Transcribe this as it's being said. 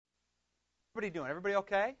Everybody doing? Everybody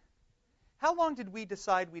okay? How long did we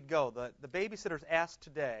decide we'd go? The babysitters asked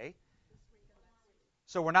today,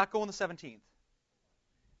 so we're not going the 17th.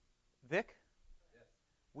 Vic,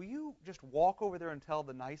 will you just walk over there and tell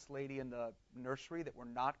the nice lady in the nursery that we're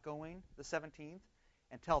not going the 17th,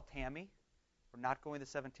 and tell Tammy we're not going the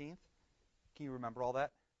 17th? Can you remember all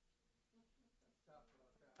that?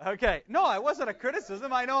 Okay. No, it wasn't a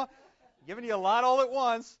criticism. I know, giving you a lot all at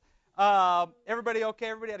once. Everybody okay?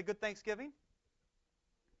 Everybody had a good Thanksgiving?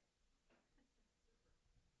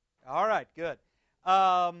 All right, good.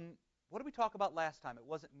 What did we talk about last time? It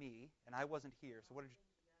wasn't me, and I wasn't here. So what did you?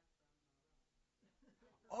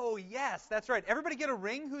 Oh, yes, that's right. Everybody get a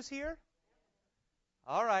ring who's here?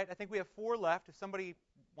 All right, I think we have 4 left. If somebody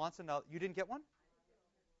wants another. You didn't get one?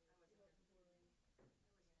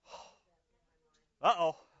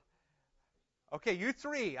 Uh-oh. Okay, you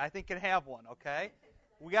 3, I think, can have one, okay?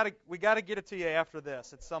 We gotta get it to you after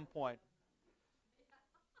this at some point.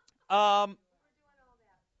 Um,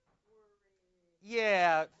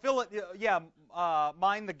 yeah, fill it. Yeah,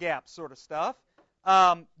 mind the gaps, sort of stuff.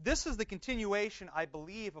 This is the continuation, I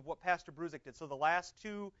believe, of what Pastor Bruzik did. So the last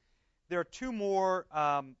 2, there are 2 more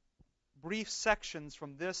brief sections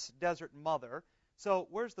from this Desert Mother. So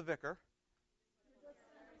where's the vicar?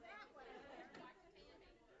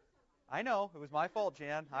 I know, it was my fault,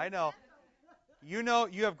 Jan. I know. You know,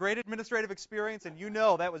 you have great administrative experience, and you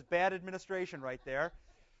know that was bad administration right there.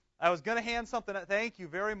 I was going to hand something. Thank you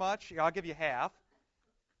very much. I'll give you half.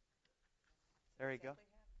 There you go.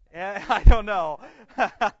 Yeah, I don't know.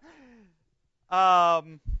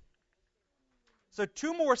 So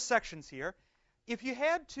 2 more sections here. If you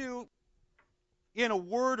had to, in a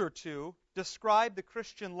word or 2, describe the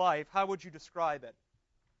Christian life, how would you describe it?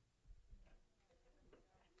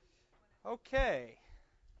 Okay.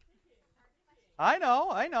 I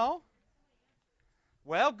know.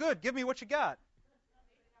 Well, good. Give me what you got.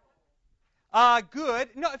 Good.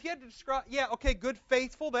 No, if you had to describe, yeah, okay, good,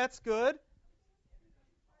 faithful, that's good.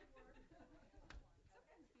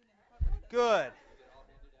 Good.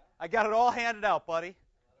 I got it all handed out, buddy.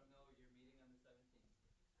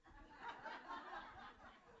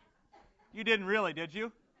 You didn't really, did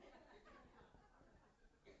you?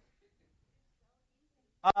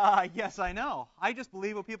 Yes, I know. I just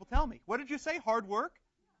believe what people tell me. What did you say? Hard work?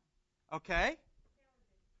 Okay.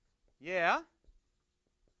 Yeah.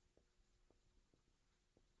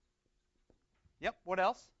 Yep. What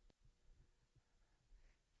else?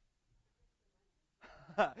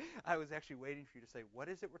 I was actually waiting for you to say, what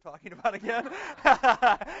is it we're talking about again?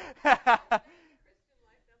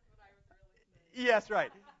 Yes,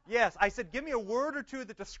 right. Yes, I said, give me a word or 2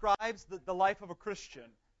 that describes the life of a Christian.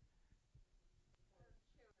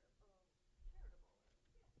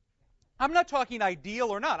 I'm not talking ideal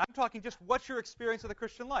or not. I'm talking just what's your experience of the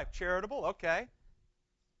Christian life. Charitable, okay.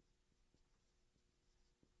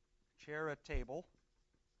 Charitable.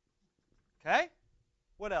 Okay.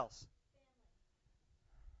 What else?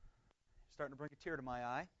 Starting to bring a tear to my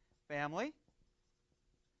eye. Family.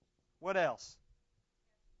 What else?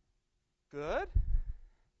 Good.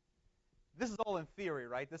 This is all in theory,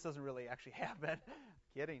 right? This doesn't really actually happen.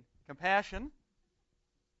 Kidding. Compassion.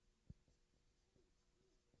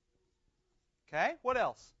 Okay. What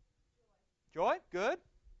else? Joy. Good.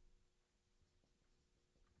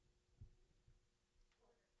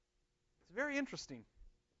 It's very interesting.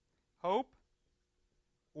 Hope.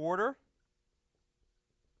 Order.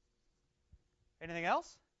 Anything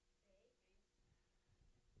else?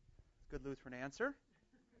 Good Lutheran answer.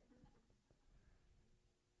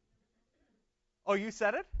 Oh, you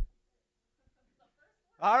said it?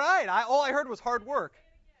 All right. All I heard was hard work.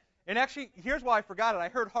 And actually, here's why I forgot it. I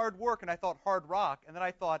heard hard work, and I thought hard rock. And then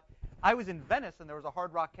I thought, I was in Venice, and there was a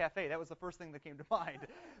Hard Rock Cafe. That was the first thing that came to mind.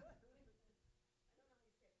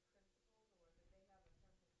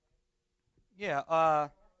 Yeah.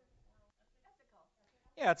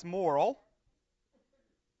 Yeah, it's moral.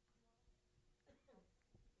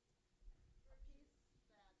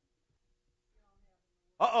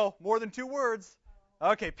 Uh-oh, more than 2 words.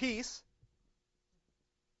 Okay, peace.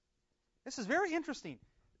 This is very interesting.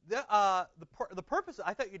 The purpose,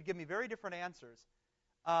 I thought you'd give me very different answers.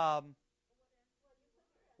 Um,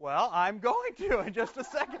 well, I'm going to in just a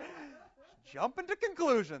second. Jump into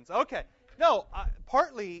conclusions. Okay. No,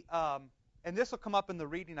 partly, and this will come up in the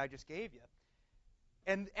reading I just gave you.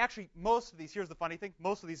 And actually, most of these, here's the funny thing,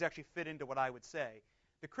 most of these actually fit into what I would say.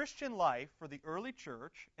 The Christian life for the early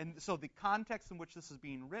church, and so the context in which this is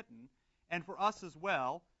being written, and for us as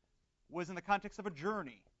well, was in the context of a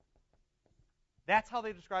journey. That's how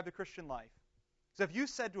they describe the Christian life. So if you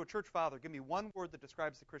said to a church father, give me one word that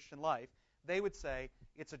describes the Christian life, they would say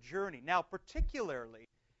it's a journey. Now, particularly,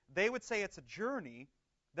 they would say it's a journey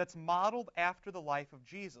that's modeled after the life of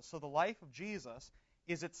Jesus. So the life of Jesus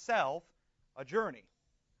is itself a journey.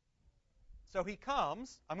 So he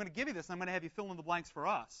comes, I'm going to give you this, and I'm going to have you fill in the blanks for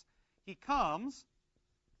us. He comes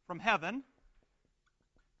from heaven.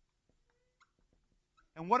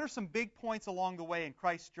 And what are some big points along the way in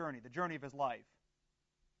Christ's journey, the journey of his life?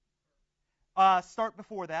 Start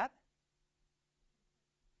before that.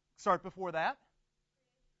 Start before that.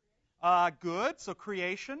 Good. So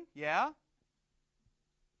creation, yeah.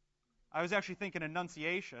 I was actually thinking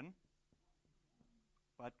Annunciation,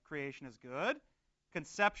 but creation is good.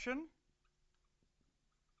 Conception,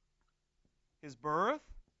 his birth,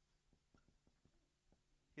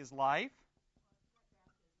 his life.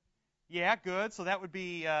 Yeah, good. So that would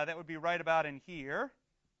be right about in here.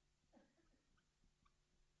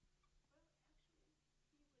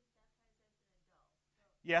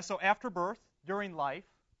 Yeah, so after birth, during life.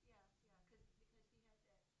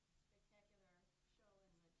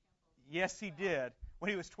 Yes, he did.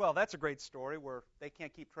 When he was 12. That's a great story where they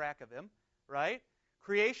can't keep track of him, right?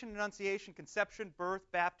 Creation, Annunciation, conception, birth,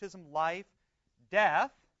 baptism, life,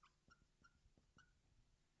 death,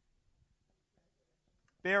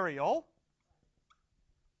 burial,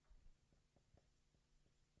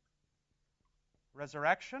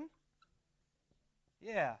 resurrection.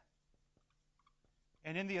 Yeah.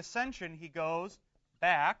 And in the ascension, he goes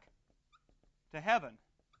back to heaven.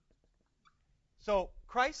 So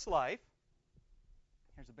Christ's life,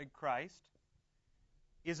 here's a big Christ,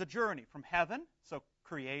 is a journey from heaven, so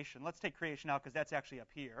creation. Let's take creation out because that's actually up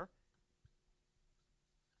here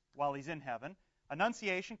while he's in heaven.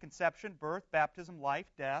 Annunciation, conception, birth, baptism, life,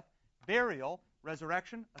 death, burial,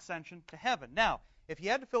 resurrection, ascension to heaven. Now, if you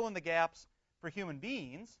had to fill in the gaps for human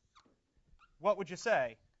beings, what would you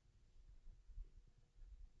say?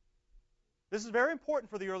 This is very important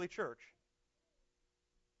for the early church.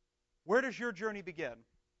 Where does your journey begin?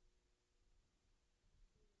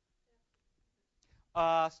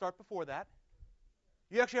 Start before that.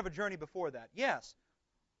 You actually have a journey before that. Yes.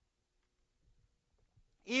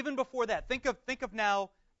 Even before that, think of now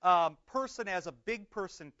person as a big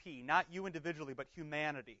person P, not you individually, but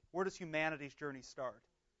humanity. Where does humanity's journey start?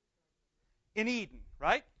 In Eden,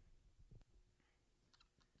 right?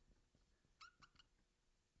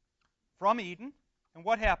 From Eden. And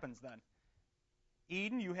what happens then?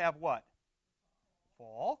 Eden, you have what?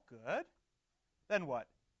 Fall. Good. Then what?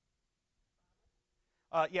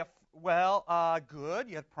 Good.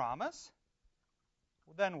 You have promise.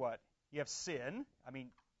 Well, then what? You have sin. I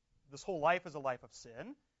mean, this whole life is a life of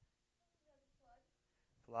sin.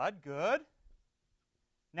 Flood. Good.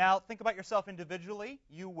 Now, think about yourself individually.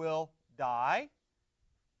 You will die.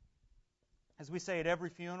 As we say at every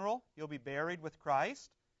funeral, you'll be buried with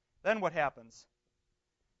Christ. Then what happens?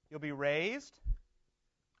 You'll be raised.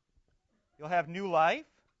 You'll have new life.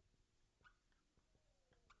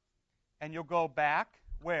 And you'll go back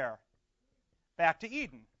where? Back to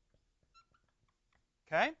Eden.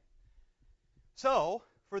 Okay? So,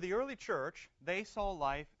 for the early church, they saw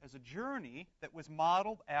life as a journey that was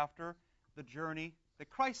modeled after the journey that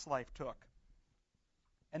Christ's life took.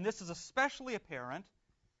 And this is especially apparent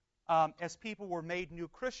as people were made new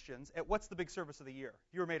Christians at what's the big service of the year?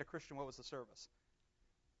 If you were made a Christian, what was the service?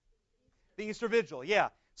 The Easter Vigil, yeah.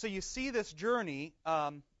 So you see this journey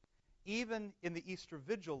even in the Easter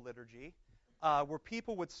Vigil liturgy where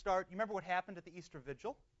people would start. You remember what happened at the Easter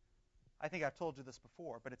Vigil? I think I've told you this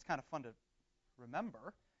before, but it's kind of fun to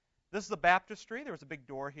remember. This is the baptistry. There was a big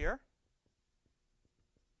door here.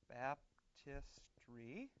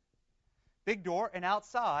 Baptistry. Big door, and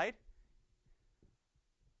outside.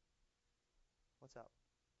 What's up?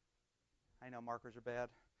 I know markers are bad.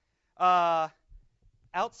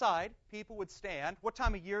 Outside, people would stand. What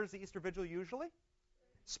time of year is the Easter Vigil usually?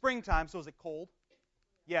 Springtime, so is it cold?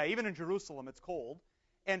 Yeah, even in Jerusalem it's cold.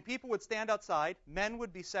 And people would stand outside. Men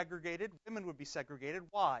would be segregated. Women would be segregated.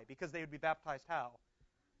 Why? Because they would be baptized how?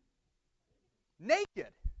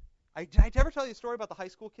 Naked. Did I ever tell you a story about the high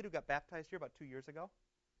school kid who got baptized here about 2 years ago?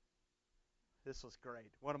 This was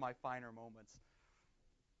great. One of my finer moments.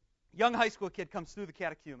 Young high school kid comes through the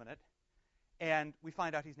catechumenate, and we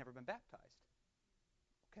find out he's never been baptized.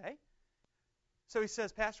 Okay? So he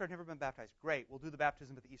says, Pastor, I've never been baptized. Great, we'll do the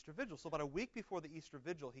baptism at the Easter Vigil. So about a week before the Easter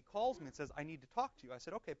Vigil, he calls me and says, I need to talk to you. I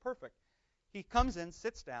said, okay, perfect. He comes in,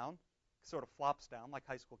 sits down, sort of flops down like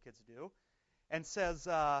high school kids do, and says,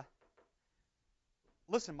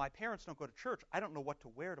 listen, my parents don't go to church. I don't know what to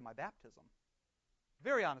wear to my baptism.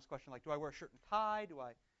 Very honest question, like, do I wear a shirt and tie? To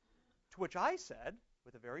which I said,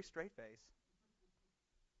 with a very straight face,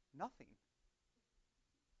 nothing.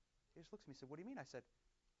 He just looks at me and said, what do you mean? I said,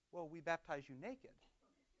 well, we baptize you naked.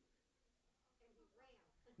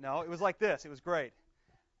 No, it was like this. It was great.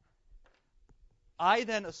 I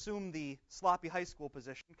then assumed the sloppy high school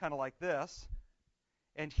position, kind of like this.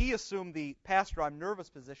 And he assumed the pastor, I'm nervous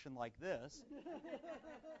position like this.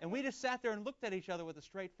 And we just sat there and looked at each other with a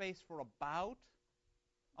straight face for about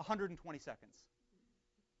 120 seconds.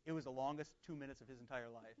 It was the longest 2 minutes of his entire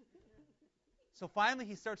life. So finally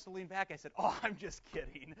he starts to lean back. I said, oh, I'm just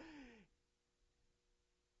kidding.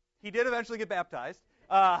 He did eventually get baptized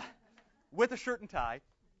with a shirt and tie.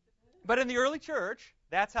 But in the early church,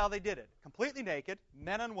 that's how they did it. Completely naked,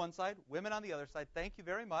 men on one side, women on the other side. Thank you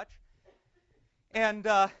very much. And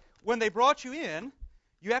when they brought you in,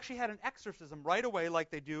 you actually had an exorcism right away like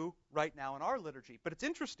they do right now in our liturgy. But it's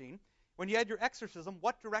interesting, when you had your exorcism,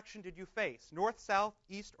 what direction did you face? North, south,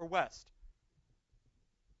 east, or west?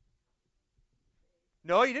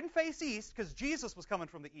 No, you didn't face east because Jesus was coming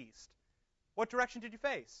from the east. What direction did you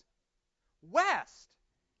face? West.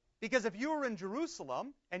 Because if you were in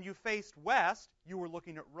Jerusalem and you faced west, you were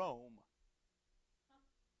looking at Rome.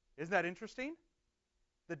 Isn't that interesting?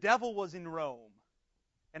 The devil was in Rome.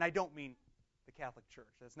 And I don't mean the Catholic Church.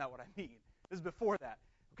 That's not what I mean. This is before that.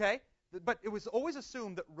 Okay? But it was always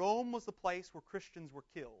assumed that Rome was the place where Christians were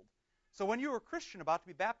killed. So when you were a Christian about to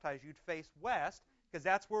be baptized, you'd face west because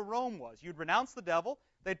that's where Rome was. You'd renounce the devil.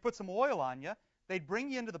 They'd put some oil on you. They'd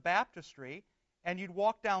bring you into the baptistry, and you'd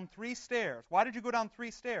walk down 3 stairs. Why did you go down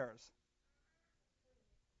 3 stairs?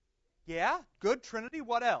 Yeah, good Trinity.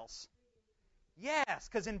 What else? Yes,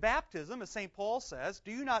 because in baptism, as St. Paul says,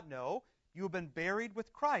 do you not know you have been buried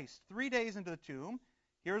with Christ 3 days into the tomb?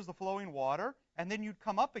 Here's the flowing water. And then you'd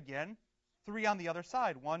come up again, 3 on the other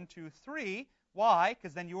side. 1, 2, 3. Why?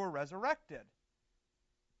 Because then you were resurrected.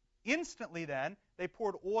 Instantly then, they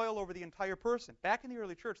poured oil over the entire person. Back in the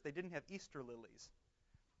early church, they didn't have Easter lilies.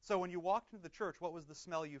 So when you walked into the church, what was the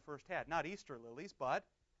smell you first had? Not Easter lilies, but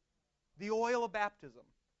the oil of baptism.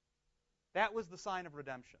 That was the sign of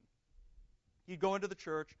redemption. You'd go into the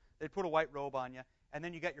church, they'd put a white robe on you, and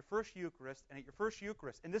then you got your first Eucharist, and at your first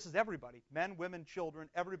Eucharist, and this is everybody, men, women, children,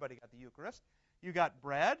 everybody got the Eucharist. You got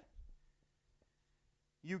bread,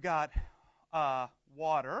 you got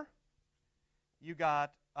water, you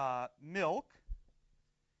got milk,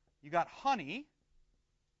 you got honey,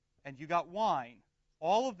 and you got wine.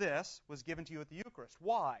 All of this was given to you at the Eucharist.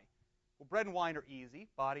 Why? Well, bread and wine are easy,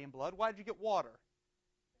 body and blood. Why did you get water?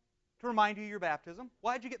 To remind you of your baptism.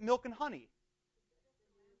 Why did you get milk and honey?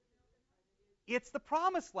 It's the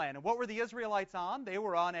promised land. And what were the Israelites on? They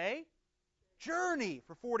were on a journey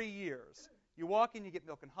for 40 years. You walk in, you get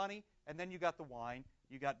milk and honey, and then you got the wine,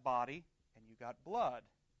 you got body, and you got blood.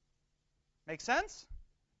 Make sense?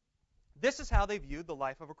 This is how they viewed the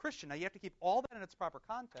life of a Christian. Now, you have to keep all that in its proper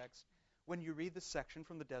context when you read this section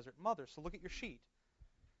from the Desert Mother. So look at your sheet.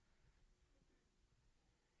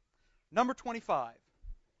 Number 25.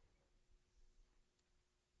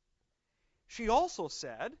 She also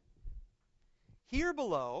said, here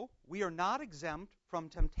below, we are not exempt from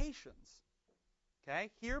temptations.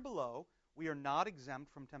 Okay? Here below, we are not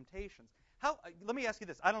exempt from temptations. Let me ask you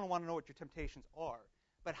this. I don't want to know what your temptations are,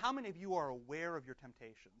 but how many of you are aware of your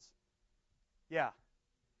temptations? Yeah.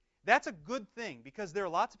 That's a good thing because there are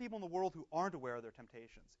lots of people in the world who aren't aware of their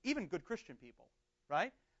temptations, even good Christian people,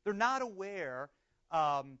 right? They're not aware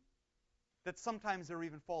that sometimes they're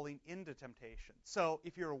even falling into temptation. So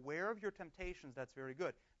if you're aware of your temptations, that's very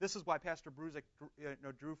good. This is why Pastor Bruzik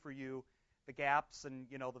drew for you the gaps and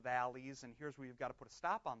the valleys, and here's where you've got to put a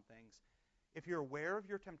stop on things. If you're aware of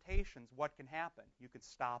your temptations, what can happen? You can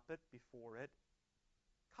stop it before it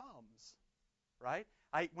comes, right?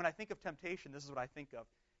 When I think of temptation, this is what I think of.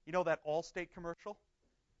 You know that Allstate commercial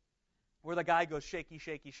where the guy goes shaky,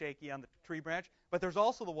 shaky, shaky on the tree branch? But there's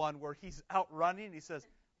also the one where he's out running and he says,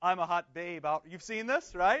 I'm a hot babe out. You've seen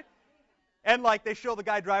this, right? And like they show the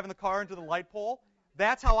guy driving the car into the light pole.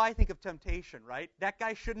 That's how I think of temptation, right? That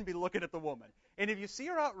guy shouldn't be looking at the woman. And if you see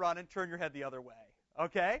her out running, turn your head the other way,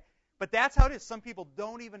 okay? But that's how it is. Some people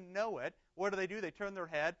don't even know it. What do? They turn their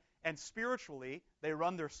head, and spiritually, they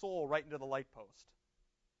run their soul right into the light post,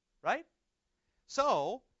 right?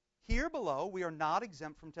 So, here below, we are not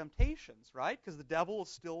exempt from temptations, right? Because the devil is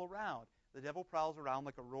still around. The devil prowls around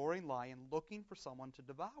like a roaring lion looking for someone to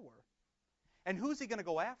devour. And who's he going to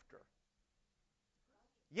go after?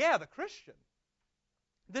 Yeah, the Christian.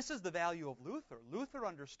 This is the value of Luther. Luther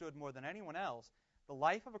understood more than anyone else the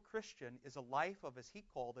life of a Christian is a life of, as he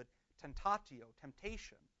called it, tentatio,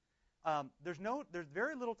 temptation. There's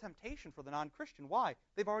very little temptation for the non-Christian. Why?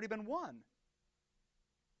 They've already been won.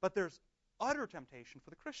 But there's utter temptation for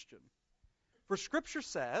the Christian. For Scripture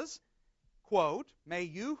says, quote, "May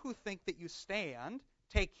you who think that you stand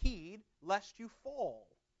take heed lest you fall."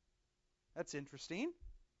 That's interesting.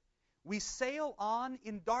 We sail on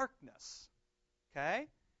in darkness. Okay?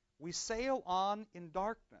 We sail on in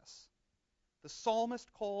darkness. The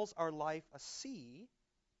psalmist calls our life a sea,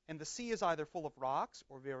 and the sea is either full of rocks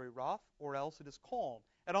or very rough, or else it is calm.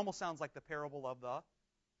 It almost sounds like the parable of the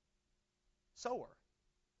sower.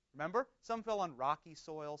 Remember? Some fell on rocky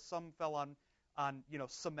soil, some fell on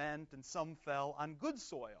cement, and some fell on good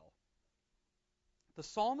soil. The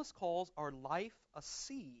psalmist calls our life a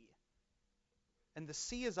sea. And the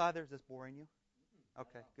sea is either, is this boring you?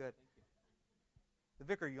 Okay, good. The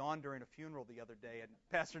vicar yawned during a funeral the other day, and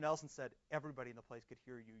Pastor Nelson said everybody in the place could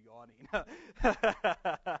hear you yawning.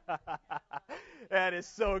 That is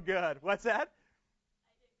so good. What's that?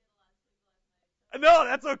 No,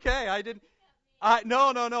 that's okay. I didn't.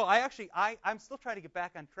 No. I'm still trying to get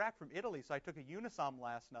back on track from Italy, so I took a Unisom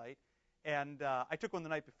last night, and I took one the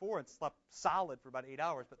night before and slept solid for about 8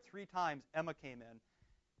 hours. But 3 times Emma came in,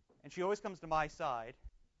 and she always comes to my side,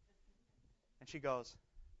 and she goes,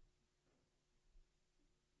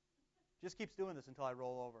 just keeps doing this until I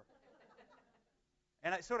roll over.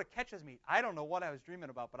 And it sort of catches me. I don't know what I was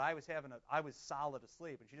dreaming about, but I was solid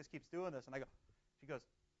asleep, and she just keeps doing this, and she goes,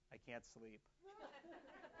 I can't sleep.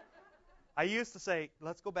 I used to say,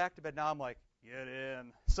 let's go back to bed. Now I'm like, get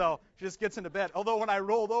in. So she just gets into bed. Although when I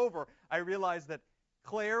rolled over, I realized that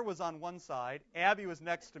Claire was on one side, Abby was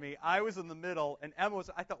next to me, I was in the middle, and Emma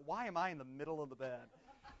was, I thought, why am I in the middle of the bed?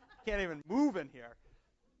 Can't even move in here.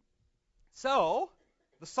 So,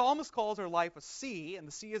 the psalmist calls our life a sea, and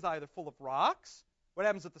the sea is either full of rocks. What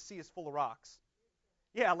happens if the sea is full of rocks?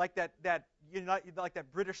 Yeah, like that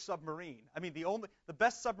British submarine. I mean, the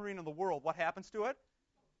best submarine in the world. What happens to it?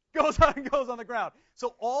 Goes on the ground.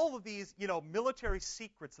 So all of these, military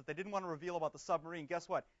secrets that they didn't want to reveal about the submarine. Guess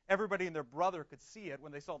what? Everybody and their brother could see it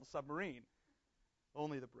when they saw the submarine.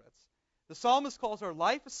 Only the Brits. The psalmist calls our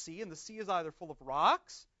life a sea, and the sea is either full of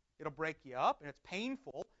rocks. It'll break you up, and it's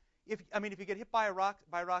painful. If you get hit by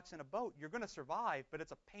rocks in a boat, you're going to survive, but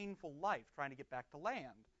it's a painful life trying to get back to land.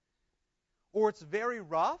 Or it's very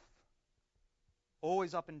rough,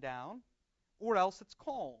 always up and down, or else it's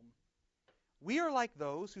calm. We are like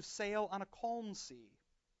those who sail on a calm sea,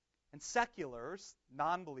 and seculars,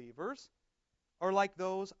 non-believers, are like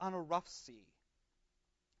those on a rough sea.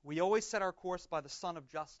 We always set our course by the Son of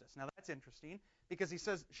Justice. Now that's interesting, because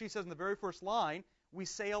she says in the very first line, we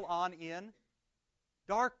sail on in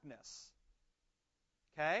darkness.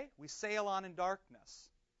 Okay? We sail on in darkness.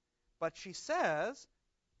 But she says,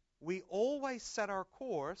 we always set our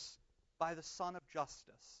course by the Son of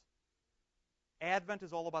Justice. Advent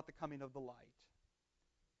is all about the coming of the light.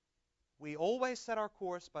 We always set our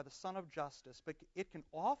course by the Son of Justice, but it can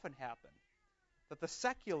often happen that the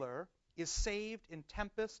secular is saved in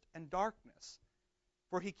tempest and darkness,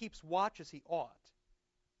 for he keeps watch as he ought,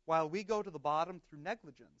 while we go to the bottom through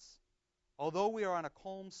negligence, although we are on a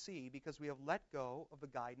calm sea because we have let go of the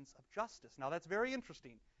guidance of justice. Now that's very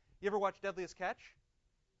interesting. You ever watch Deadliest Catch?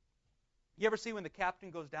 You ever see when the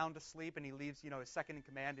captain goes down to sleep and he leaves, his second in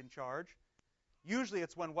command in charge? Usually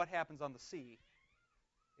it's when what happens on the sea?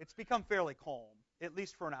 It's become fairly calm, at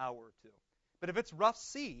least for an hour or two. But if it's rough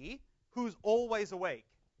sea, who's always awake?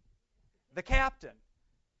 The captain.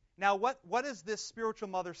 Now what is this spiritual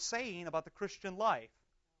mother saying about the Christian life?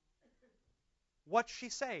 What's she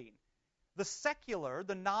saying? The secular,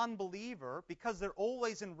 the non-believer, because they're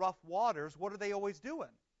always in rough waters, what are they always doing?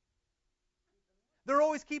 They're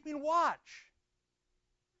always keeping watch.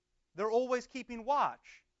 They're always keeping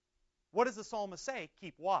watch. What does the psalmist say?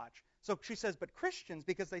 Keep watch. So she says, but Christians,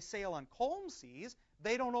 because they sail on calm seas,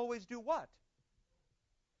 they don't always do what?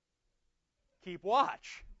 Keep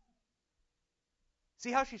watch.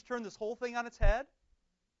 See how she's turned this whole thing on its head?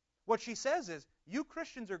 What she says is, you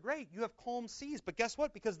Christians are great. You have calm seas. But guess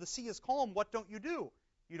what? Because the sea is calm, what don't you do?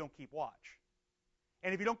 You don't keep watch.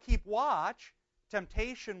 And if you don't keep watch,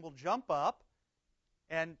 temptation will jump up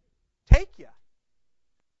and take you.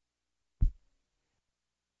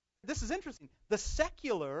 This is interesting. The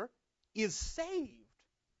secular is saved.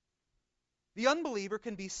 The unbeliever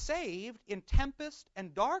can be saved in tempest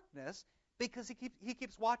and darkness because he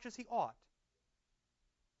keeps watch as he ought.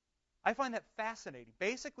 I find that fascinating.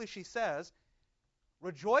 Basically, she says,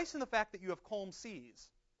 rejoice in the fact that you have calm seas,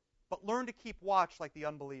 but learn to keep watch like the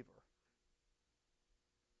unbeliever.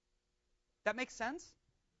 That makes sense?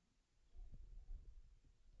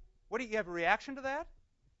 What do you have a reaction to that?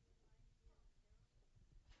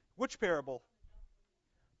 Which parable?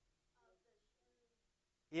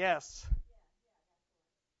 Yes.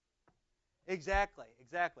 Exactly,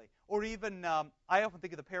 exactly. Or even, I often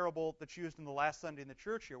think of the parable that's used in the last Sunday in the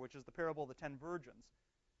church here, which is the parable of the 10 virgins.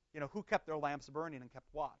 Who kept their lamps burning and kept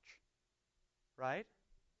watch, right?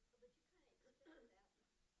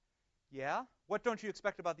 Yeah? What don't you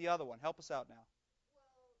expect about the other one? Help us out now.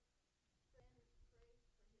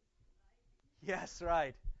 Yes,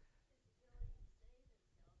 right.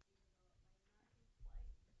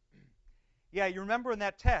 Yeah, you remember in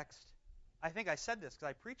that text, I think I said this because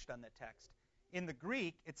I preached on that text. In the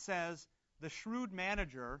Greek, it says the shrewd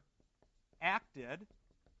manager acted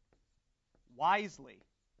wisely.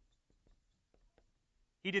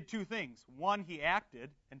 He did two things. One, he acted,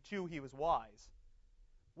 and two, he was wise.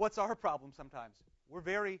 What's our problem sometimes? We're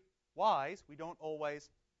very wise. We don't always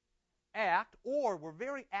act, or we're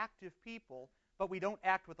very active people, but we don't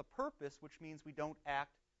act with a purpose, which means we don't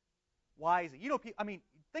act wisely.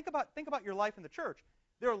 Think about your life in the church.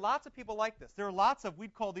 There are lots of people like this. There are lots of,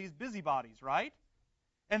 we'd call these busybodies, right?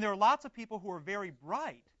 And there are lots of people who are very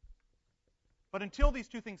bright. But until these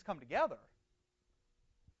two things come together,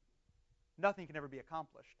 nothing can ever be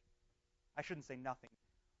accomplished. I shouldn't say nothing.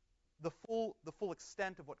 The full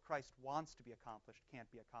extent of what Christ wants to be accomplished can't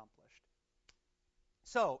be accomplished.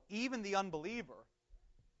 So, even the unbeliever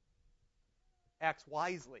acts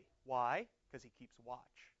wisely. Why? Because he keeps watch.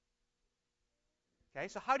 Okay,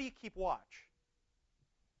 so how do you keep watch?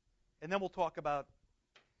 And then we'll talk about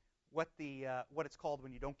what it's called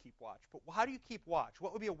when you don't keep watch. But how do you keep watch?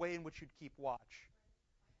 What would be a way in which you'd keep watch?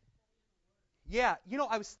 Yeah,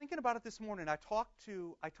 I was thinking about it this morning. I talked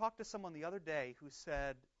to someone the other day who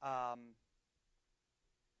said,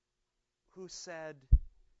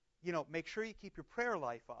 make sure you keep your prayer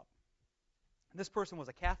life up. And this person was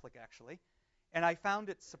a Catholic, actually. And I found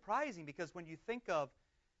it surprising because when you think of,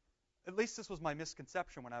 at least this was my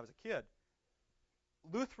misconception when I was a kid,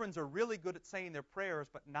 Lutherans are really good at saying their prayers,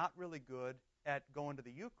 but not really good at going to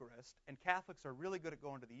the Eucharist. And Catholics are really good at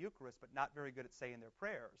going to the Eucharist, but not very good at saying their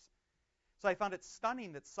prayers. So I found it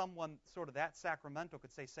stunning that someone sort of that sacramental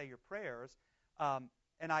could say your prayers.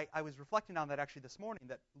 And I was reflecting on that actually this morning,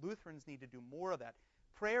 that Lutherans need to do more of that.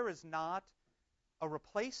 Prayer is not a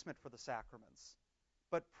replacement for the sacraments,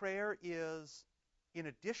 but prayer is in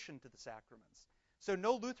addition to the sacraments. So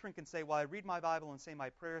no Lutheran can say, well, I read my Bible and say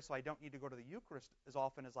my prayers, so I don't need to go to the Eucharist as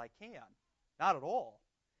often as I can. Not at all.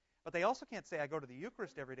 But they also can't say I go to the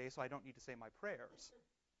Eucharist every day, so I don't need to say my prayers.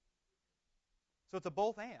 So it's a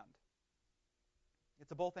both and.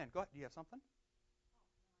 It's a both and. Go ahead. Do you have something?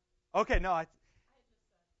 Okay, no.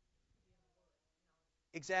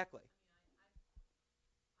 Exactly.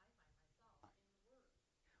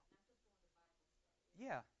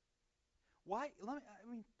 Yeah. Why?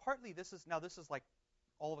 Partly this is like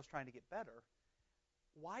all of us trying to get better.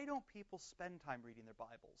 Why don't people spend time reading their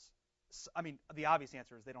Bibles? The obvious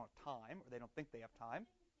answer is they don't have time, or they don't think they have time.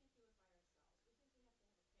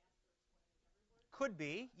 Could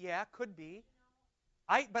be, yeah, could be.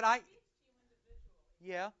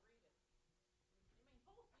 Yeah.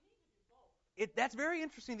 That's very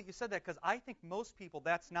interesting that you said that, because I think most people,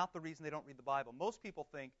 that's not the reason they don't read the Bible. Most people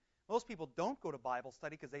don't go to Bible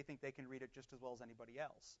study because they think they can read it just as well as anybody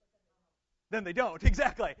else. Then they don't.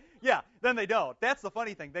 Exactly. Yeah, then they don't. That's the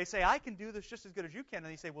funny thing. They say, I can do this just as good as you can.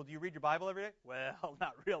 And they say, well, do you read your Bible every day? Well,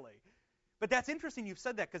 not really. But that's interesting you've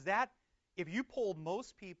said that, because if you polled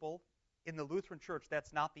most people in the Lutheran Church,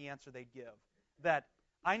 that's not the answer they'd give. That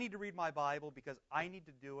I need to read my Bible because I need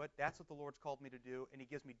to do it. That's what the Lord's called me to do, and he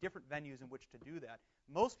gives me different venues in which to do that.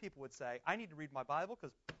 Most people would say, I need to read my Bible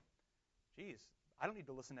because, geez, I don't need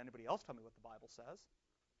to listen to anybody else tell me what the Bible says.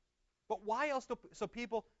 But why else? So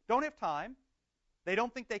people don't have time. They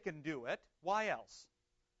don't think they can do it. Why else?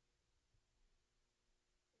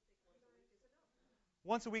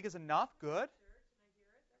 Once a week is enough. Good.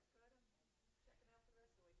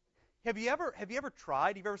 Have you ever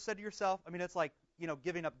tried? Have you ever said to yourself, it's like,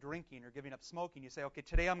 giving up drinking or giving up smoking. You say, okay,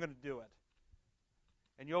 today I'm going to do it.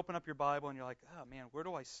 And you open up your Bible and you're like, oh man, where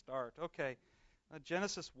do I start? Okay,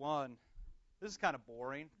 Genesis 1. This is kind of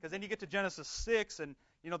boring, because then you get to Genesis 6 and,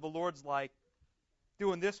 the Lord's like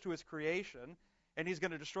doing this to his creation and he's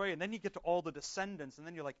going to destroy it. And then you get to all the descendants, and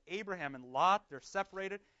then you're like, Abraham and Lot, they're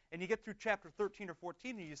separated. And you get through chapter 13 or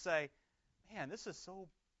 14 and you say, man, this is so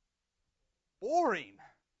boring.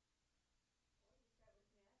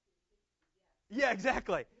 Yeah,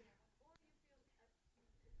 exactly.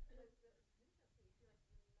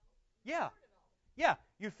 Yeah. Yeah.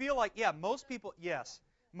 You feel like, most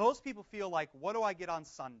people feel like, what do I get on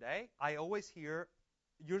Sunday? I always hear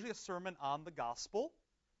usually a sermon on the gospel,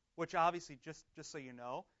 which obviously, just so you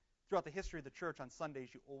know, throughout the history of the church on Sundays,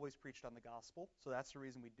 you always preached on the gospel. So that's the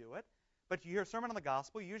reason we do it. But you hear a sermon on the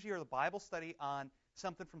gospel, you usually hear the Bible study on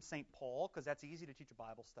something from St. Paul, because that's easy to teach a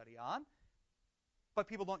Bible study on. But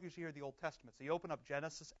people don't usually hear the Old Testament. So you open up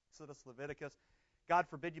Genesis, Exodus, Leviticus. God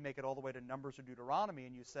forbid you make it all the way to Numbers or Deuteronomy,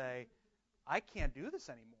 and you say, I can't do this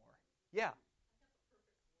anymore. Yeah.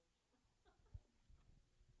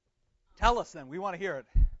 Tell us then. We want to hear it.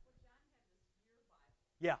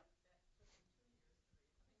 Yeah.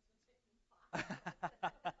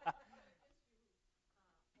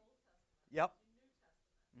 Yep.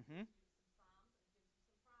 Mm-hmm.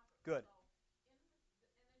 Good.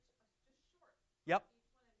 Yep.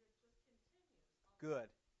 Good.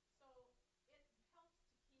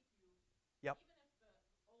 Yep.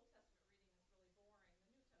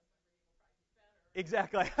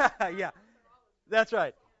 Exactly. Yeah. That's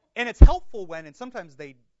right. And it's helpful when, and sometimes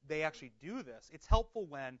they actually do this, it's helpful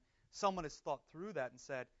when someone has thought through that and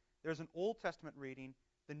said, there's an Old Testament reading,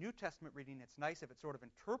 the New Testament reading, it's nice if it sort of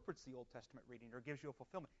interprets the Old Testament reading or gives you a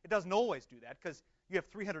fulfillment. It doesn't always do that because you have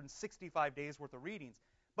 365 days worth of readings,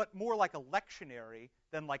 but more like a lectionary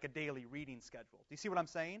than like a daily reading schedule. Do you see what I'm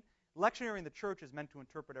saying? Lectionary in the church is meant to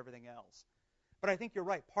interpret everything else. But I think you're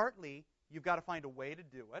right. Partly, you've got to find a way to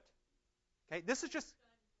do it. Okay, this is just,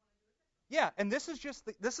 yeah, and this is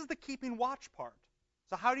the keeping watch part.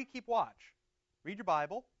 So how do you keep watch? Read your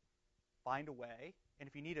Bible, find a way, and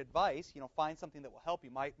if you need advice, find something that will help you.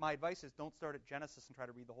 My advice is don't start at Genesis and try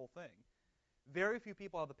to read the whole thing. Very few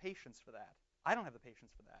people have the patience for that. I don't have the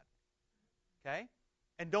patience for that. Okay?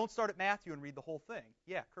 And don't start at Matthew and read the whole thing.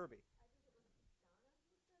 Yeah, Kirby.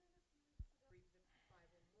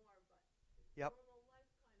 Yep.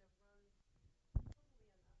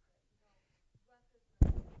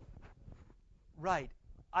 Right.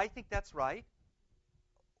 I think that's right.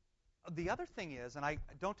 The other thing is, and I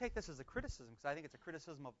don't take this as a criticism because I think it's a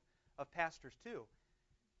criticism of pastors too,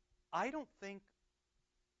 I don't think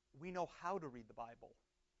we know how to read the Bible.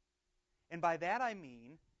 And by that I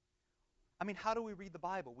mean, how do we read the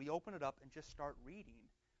Bible? We open it up and just start reading.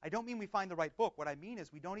 I don't mean we find the right book. What I mean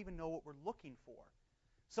is we don't even know what we're looking for.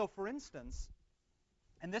 So for instance,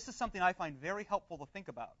 and this is something I find very helpful to think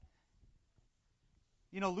about.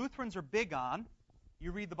 Lutherans are big on,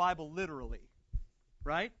 you read the Bible literally,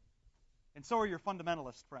 right? And so are your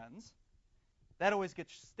fundamentalist friends. That always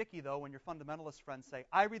gets sticky, though, when your fundamentalist friends say,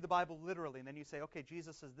 I read the Bible literally, and then you say, okay,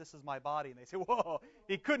 Jesus says, this is my body. And they say, whoa,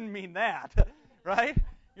 he couldn't mean that, right?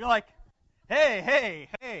 You're like, hey,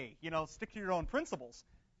 stick to your own principles.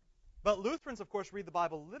 But Lutherans, of course, read the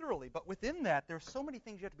Bible literally. But within that, there's so many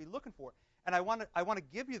things you have to be looking for. And I want to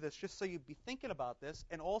give you this just so you'd be thinking about this,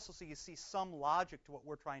 and also so you see some logic to what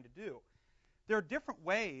we're trying to do. There are different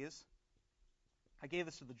ways. I gave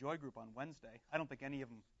this to the Joy Group on Wednesday. I don't think any of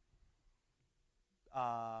them.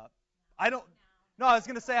 I was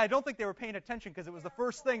going to say I don't think they were paying attention because it was the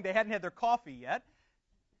first thing. They hadn't had their coffee yet.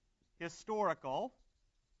 Historical.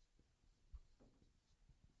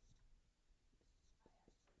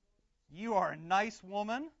 You are a nice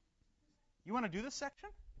woman. You want to do this section?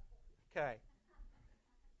 Okay.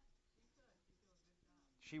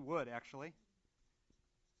 She would, actually.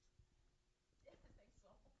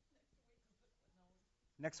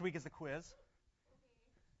 Next week is the quiz.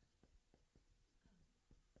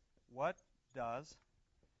 What does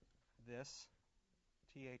this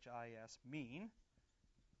THIS mean?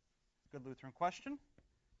 Good Lutheran question.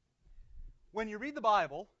 When you read the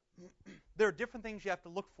Bible, there are different things you have to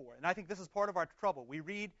look for. And I think this is part of our trouble. We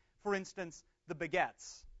read, for instance, the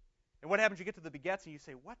begets. And what happens? You get to the begets and you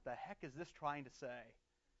say, what the heck is this trying to say?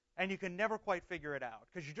 And you can never quite figure it out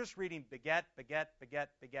because you're just reading beget, beget, beget,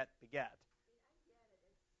 beget, beget.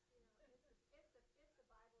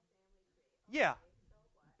 Yeah.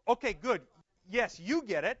 Okay, good. Yes, you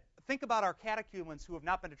get it. Think about our catechumens who have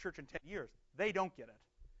not been to church in 10 years. They don't get it.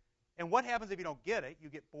 And what happens if you don't get it? You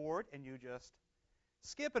get bored and you just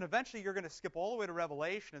skip, and eventually you're going to skip all the way to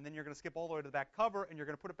Revelation, and then you're going to skip all the way to the back cover, and you're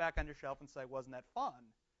going to put it back on your shelf and say, wasn't that fun?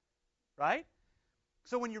 Right?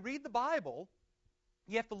 So when you read the Bible,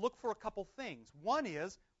 you have to look for a couple things. One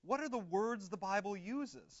is, what are the words the Bible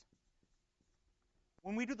uses?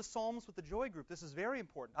 When we do the Psalms with the Joy Group, this is very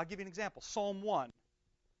important. I'll give you an example. Psalm 1.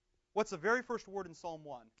 What's the very first word in Psalm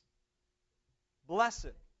 1?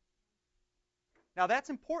 Blessed. Now that's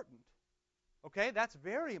important. Okay? That's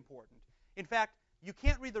very important. In fact, you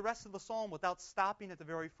can't read the rest of the psalm without stopping at the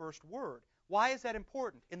very first word. Why is that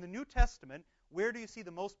important? In the New Testament, where do you see the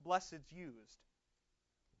most blesseds used?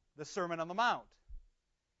 The Sermon on the Mount.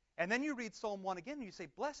 And then you read Psalm 1 again and you say,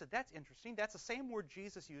 blessed, that's interesting. That's the same word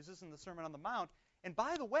Jesus uses in the Sermon on the Mount. And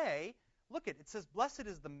by the way, look it says, blessed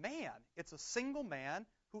is the man. It's a single man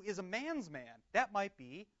who is a man's man. That might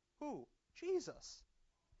be who? Jesus.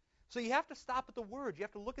 So you have to stop at the words. You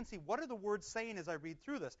have to look and see, what are the words saying as I read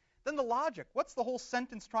through this? Then the logic. What's the whole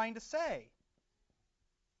sentence trying to say?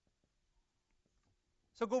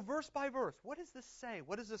 So go verse by verse. What does this say?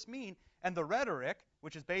 What does this mean? And the rhetoric,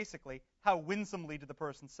 which is basically, how winsomely did the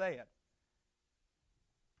person say it?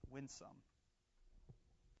 Winsome.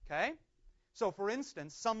 Okay? So for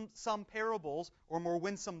instance, some parables are more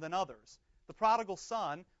winsome than others. The prodigal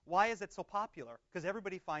son, why is it so popular? Because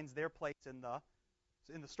everybody finds their place in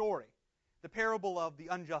the story. The parable of the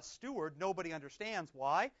unjust steward, nobody understands.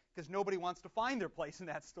 Why? Because nobody wants to find their place in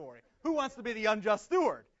that story. Who wants to be the unjust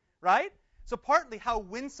steward? Right? So partly, how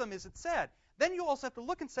winsome is it said? Then you also have to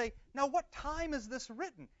look and say, now what time is this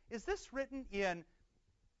written? Is this written in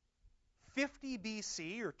 50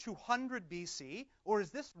 BC or 200 BC, or is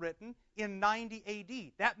this written in 90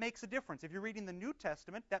 AD? That makes a difference. If you're reading the New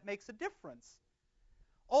Testament, that makes a difference.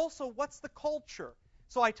 Also, what's the culture?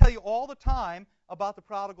 So I tell you all the time about the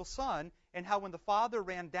prodigal son and how when the father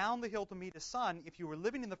ran down the hill to meet his son, if you were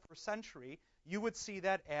living in the first century, you would see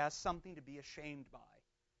that as something to be ashamed by.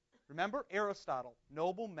 Remember Aristotle,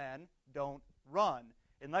 noble men don't run.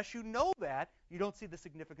 Unless you know that, you don't see the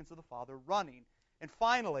significance of the father running. And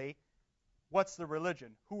finally, what's the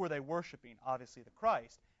religion? Who are they worshiping? Obviously the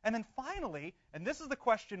Christ. And then finally, and this is the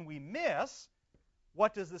question we miss,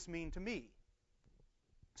 what does this mean to me?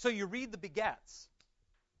 So you read the begets.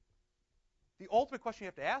 The ultimate question you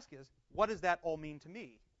have to ask is, what does that all mean to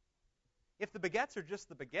me? If the begets are just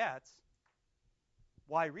the begets,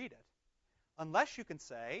 why read it? Unless you can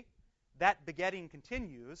say, that begetting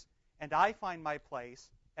continues, and I find my place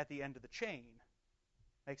at the end of the chain.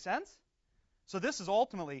 Make sense? So this is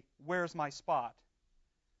ultimately, where's my spot?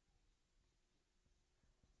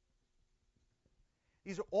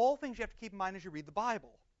 These are all things you have to keep in mind as you read the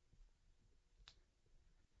Bible.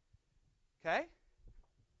 Okay?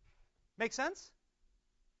 Make sense?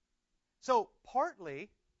 So partly, does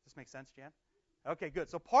this make sense, Jan? Okay,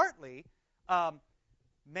 good. So partly,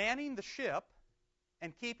 manning the ship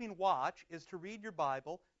and keeping watch is to read your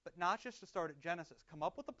Bible, but not just to start at Genesis. Come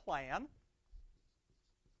up with a plan,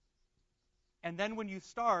 and then when you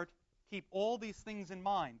start, keep all these things in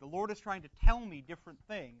mind. The Lord is trying to tell me different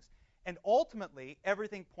things, and ultimately,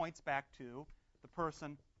 everything points back to the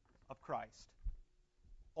person of Christ.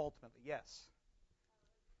 Ultimately, yes.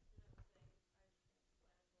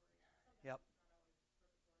 Yep.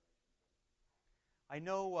 I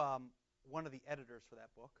know one of the editors for that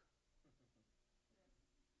book.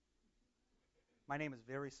 My name is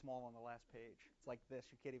very small on the last page. It's like this.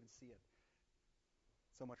 You can't even see it.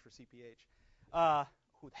 So much for CPH. That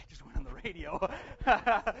just went on the radio.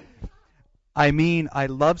 I mean, I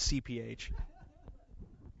love CPH.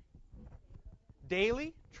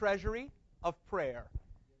 Daily Treasury of Prayer.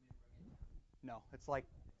 No, it's like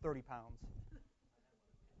 30 pounds.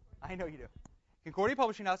 I know you do. Concordia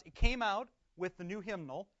Publishing House. It came out with the new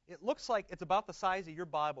hymnal. It looks like it's about the size of your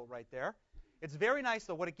Bible right there. It's very nice,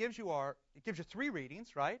 though. What it gives you it gives you 3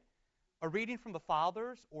 readings, right? A reading from the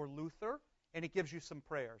Fathers or Luther, and it gives you some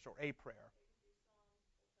prayers or a prayer.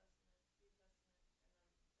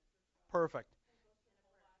 Perfect.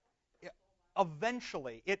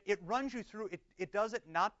 Eventually, it runs you through. It does it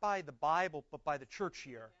not by the Bible, but by the church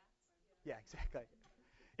year. Yeah, exactly.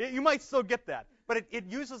 You might still get that, but it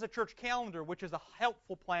uses a church calendar, which is a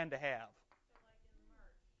helpful plan to have.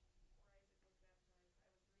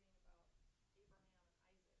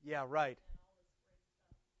 Yeah, right.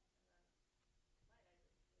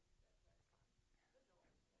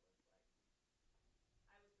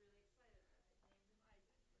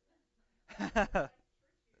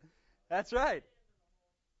 That's right.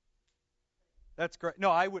 That's great. No,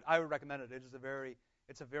 I would recommend it.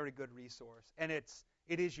 It's a very good resource, and it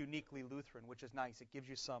is uniquely Lutheran, which is nice. It gives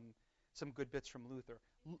you some good bits from Luther.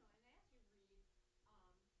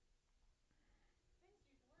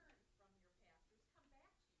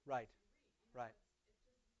 Right. Right.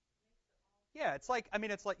 Yeah,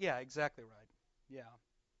 yeah, exactly right. Yeah.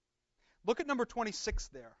 Look at number 26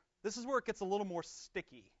 there. This is where it gets a little more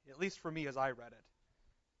sticky, at least for me as I read it.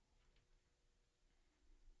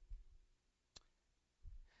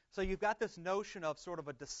 So you've got this notion of sort of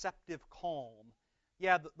a deceptive calm.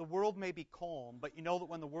 Yeah, the world may be calm, but you know that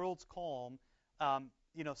when the world's calm,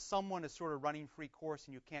 someone is sort of running free course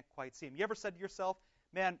and you can't quite see him. You ever said to yourself,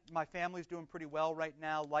 man, my family's doing pretty well right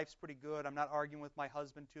now. Life's pretty good. I'm not arguing with my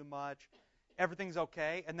husband too much. Everything's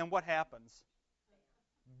okay. And then what happens?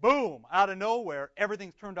 Boom, out of nowhere,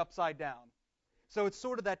 everything's turned upside down. So it's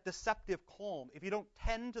sort of that deceptive calm. If you don't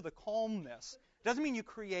tend to the calmness, it doesn't mean you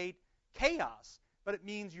create chaos, but it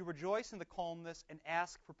means you rejoice in the calmness and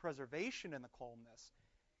ask for preservation in the calmness.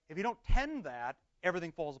 If you don't tend that,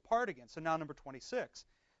 everything falls apart again. So now number 26.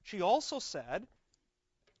 She also said,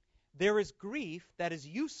 there is grief that is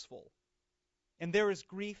useful, and there is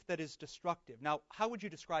grief that is destructive. Now, how would you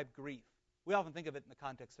describe grief? We often think of it in the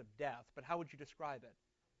context of death, but how would you describe it?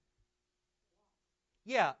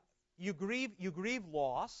 Yeah, you grieve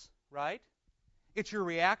loss, right? It's your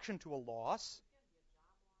reaction to a loss.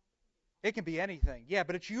 It can be anything. Yeah,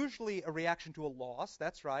 but it's usually a reaction to a loss.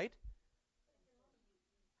 That's right.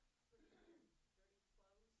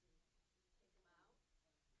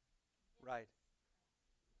 Right.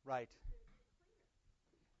 Right.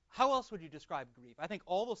 How else would you describe grief? I think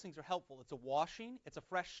all those things are helpful. It's a washing, it's a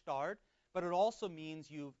fresh start, but it also means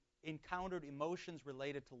you've encountered emotions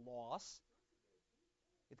related to loss.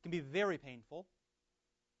 It can be very painful.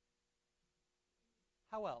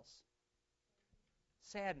 How else?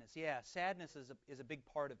 Sadness. Yeah, sadness is a big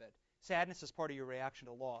part of it. Sadness is part of your reaction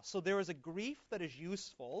to loss. So there is a grief that is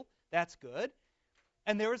useful. That's good.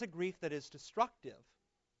 And there is a grief that is destructive.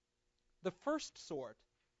 The first sort,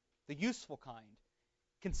 the useful kind,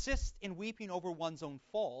 consists in weeping over one's own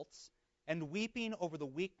faults and weeping over the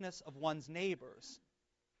weakness of one's neighbors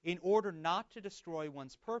in order not to destroy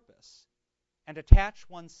one's purpose and attach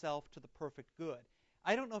oneself to the perfect good.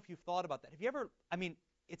 I don't know if you've thought about that. Have you ever,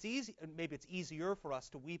 it's easy, maybe it's easier for us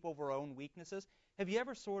to weep over our own weaknesses. Have you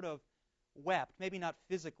ever sort of wept, maybe not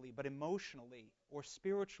physically, but emotionally or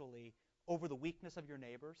spiritually, over the weakness of your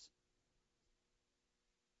neighbors?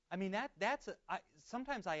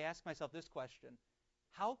 Sometimes I ask myself this question: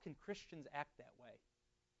 how can Christians act that way?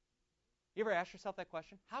 You ever ask yourself that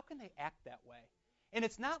question? How can they act that way? And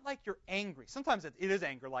it's not like you're angry. Sometimes it is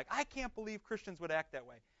anger, like, I can't believe Christians would act that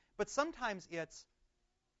way. But sometimes it's,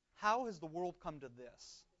 how has the world come to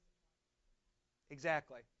this?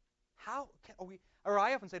 Exactly. I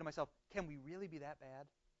often say to myself, can we really be that bad?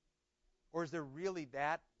 Or is there really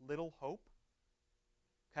that little hope?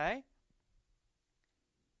 Okay?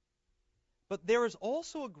 But there is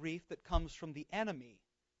also a grief that comes from the enemy,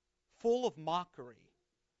 full of mockery,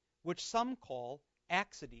 which some call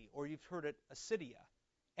axidy, or you've heard it, asidia,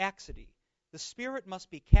 axidy. The spirit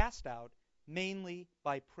must be cast out mainly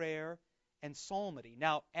by prayer and psalmody.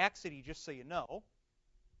 Now, axidy, just so you know,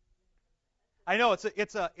 I know it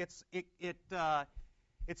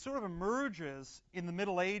sort of emerges in the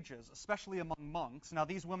Middle Ages, especially among monks. Now,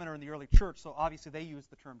 these women are in the early church, so obviously they use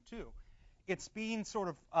the term too. It's being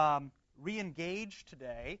sort of re-engaged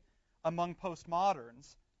today among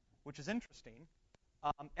postmoderns, which is interesting,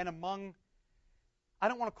 and among, I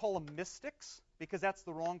don't want to call them mystics, because that's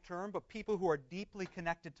the wrong term, but people who are deeply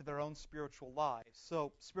connected to their own spiritual lives,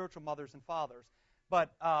 so spiritual mothers and fathers.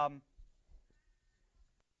 But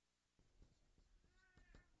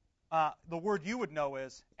the word you would know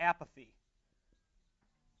is apathy.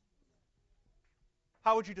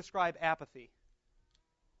 How would you describe apathy?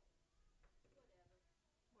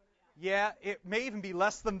 Yeah, it may even be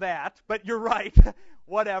less than that, but you're right.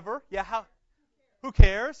 Whatever. Yeah, who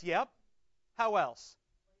cares? Yep. How else?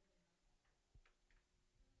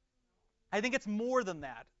 I think it's more than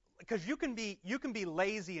that, because you can be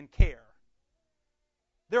lazy and care.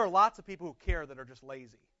 There are lots of people who care that are just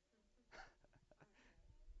lazy.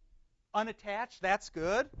 Unattached, that's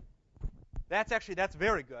good. That's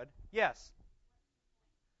very good. Yes.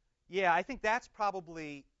 Yeah, I think that's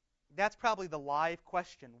probably the live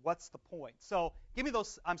question. What's the point? So give me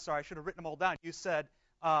those. I'm sorry, I should have written them all down. You said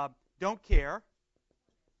don't care.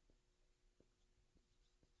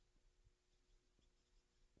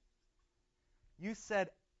 You said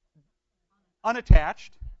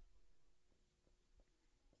unattached.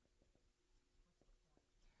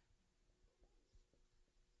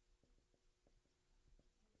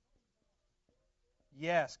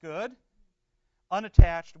 Yes, good.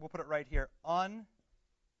 Unattached, we'll put it right here.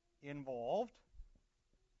 Uninvolved.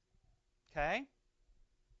 Okay.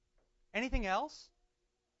 Anything else?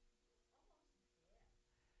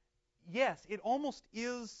 Yes, it almost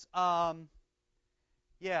is,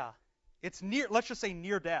 yeah. It's near, let's just say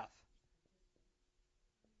near death.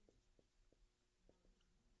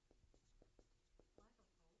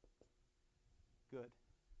 Good.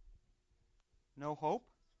 No hope?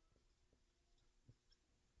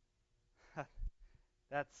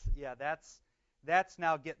 That's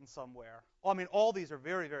now getting somewhere. Well, all these are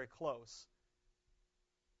very, very close.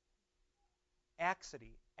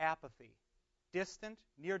 Axidy, apathy, distant,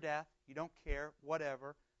 near death, you don't care,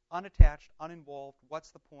 whatever, unattached, uninvolved,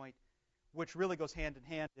 what's the point? Which really goes hand in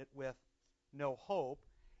hand with no hope.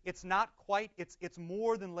 It's not quite, it's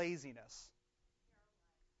more than laziness.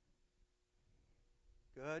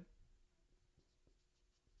 Good.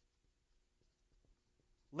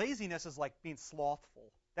 Laziness is like being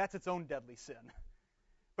slothful. That's its own deadly sin.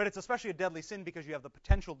 But it's especially a deadly sin because you have the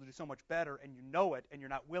potential to do so much better, and you know it, and you're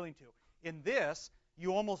not willing to. In this,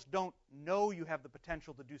 you almost don't know you have the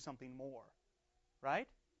potential to do something more. Right?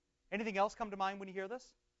 Anything else come to mind when you hear this?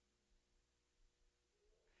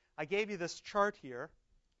 I gave you this chart here,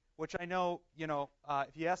 which I know,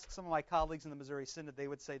 if you ask some of my colleagues in the Missouri Synod, they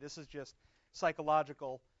would say this is just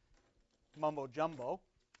psychological mumbo-jumbo,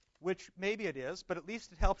 which maybe it is, but at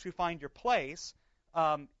least it helps you find your place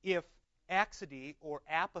if laxity or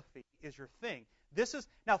apathy is your thing.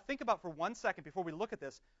 Now think about for 1 second before we look at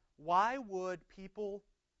this, why would people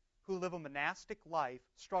who live a monastic life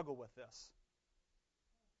struggle with this?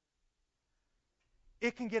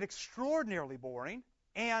 It can get extraordinarily boring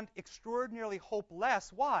and extraordinarily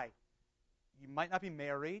hopeless. Why? You might not be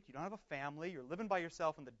married, you don't have a family, you're living by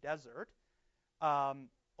yourself in the desert.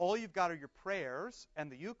 All you've got are your prayers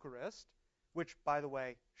and the Eucharist, which, by the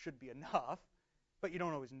way, should be enough, but you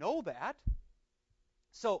don't always know that.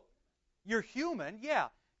 So you're human, yeah.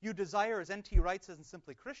 You desire, as N.T. Wright says in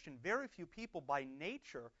Simply Christian, very few people by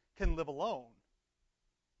nature can live alone.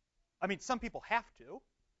 I mean, some people have to,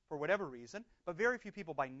 for whatever reason, but very few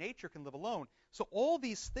people by nature can live alone. So all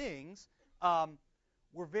these things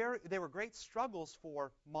they were great struggles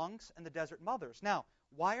for monks and the desert mothers. Now,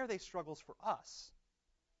 why are they struggles for us?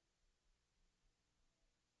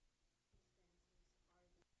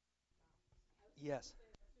 Yes.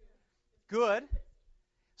 Good.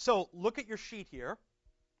 So look at your sheet here.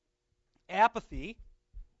 Apathy,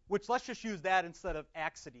 which let's just use that instead of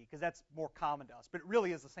laxity, because that's more common to us, but it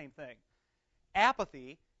really is the same thing.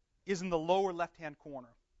 Apathy is in the lower left-hand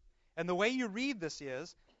corner. And the way you read this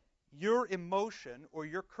is, your emotion or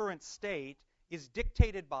your current state is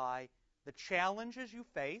dictated by the challenges you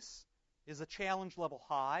face. Is the challenge level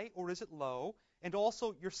high or is it low? And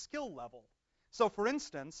also your skill level. So for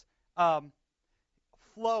instance,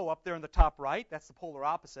 flow up there in the top right, that's the polar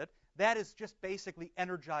opposite, that is just basically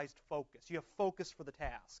energized focus. You have focus for the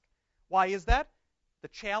task. Why is that? The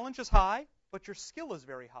challenge is high, but your skill is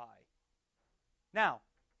very high. Now,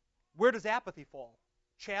 where does apathy fall?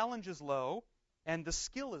 Challenge is low, and the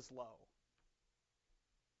skill is low.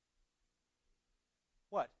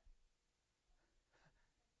 What?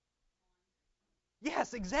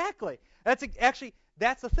 Yes, exactly. That's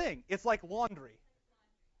the thing. It's like laundry.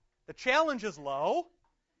 The challenge is low,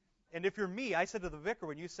 and if you're me, I said to the vicar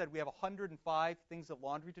when you said we have 105 things of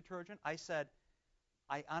laundry detergent, I said,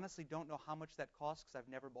 I honestly don't know how much that costs because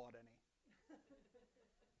I've never bought any.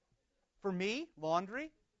 For me,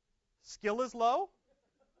 laundry, skill is low,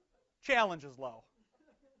 challenge is low.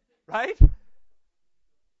 Right?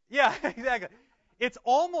 Yeah, exactly. It's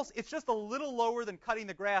just a little lower than cutting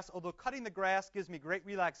the grass, although cutting the grass gives me great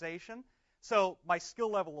relaxation, so my skill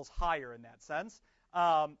level is higher in that sense.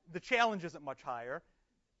 The challenge isn't much higher.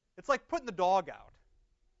 It's like putting the dog out.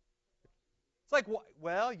 It's like,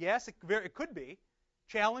 well, yes, it could be.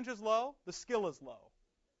 Challenge is low, the skill is low.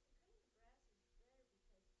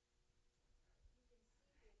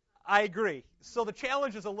 I agree. So the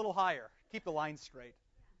challenge is a little higher. Keep the line straight.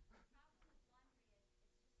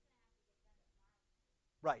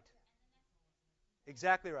 Right.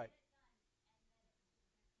 Exactly right.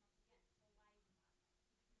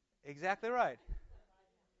 Exactly right.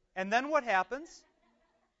 And then what happens?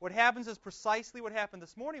 What happens is precisely what happened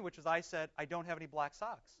this morning, which is I said, I don't have any black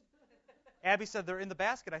socks. Abby said, they're in the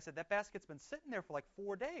basket. I said, that basket's been sitting there for like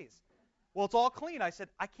 4 days. Well, it's all clean. I said,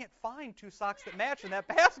 I can't find 2 socks that match in that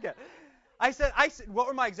basket. I said, what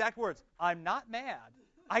were my exact words? I'm not mad.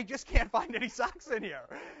 I just can't find any socks in here.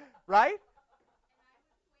 Right?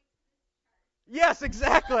 Yes,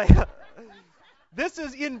 exactly. This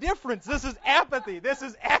is indifference. This is apathy. This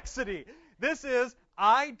is laxity. This is,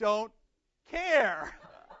 I don't care.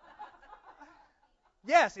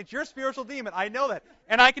 Yes, it's your spiritual demon. I know that.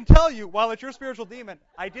 And I can tell you, while it's your spiritual demon,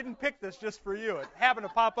 I didn't pick this just for you. It happened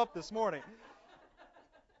to pop up this morning.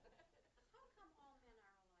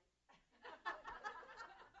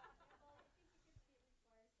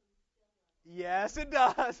 Yes, it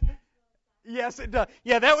does. Yes, it does.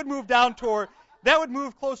 Yeah, that would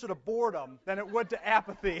move closer to boredom than it would to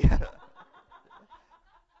apathy.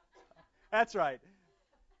 That's right.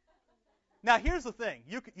 Now, here's the thing.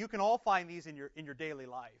 You can all find these in your daily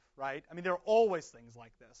life, right? I mean, there are always things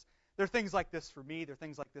like this. There are things like this for me. There are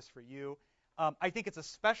things like this for you. I think it's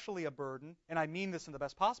especially a burden, and I mean this in the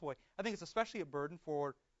best possible way, I think it's especially a burden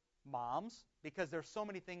for moms because there's so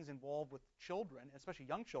many things involved with children, especially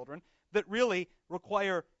young children, that really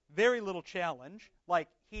require very little challenge, like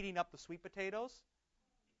heating up the sweet potatoes,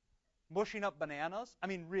 mushing up bananas. I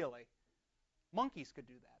mean, really. Monkeys could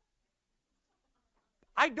do that.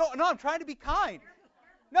 I don't know. I'm trying to be kind.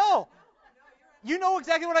 No. You know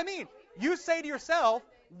exactly what I mean. You say to yourself,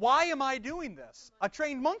 why am I doing this? A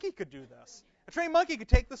trained monkey could do this. A trained monkey could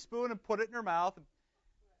take the spoon and put it in her mouth.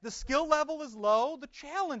 The skill level is low. The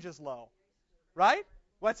challenge is low. Right?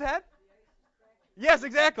 What's that? Yes,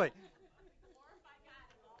 exactly.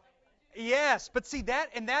 Yes, but see that,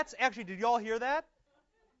 and that's actually, did you all hear that?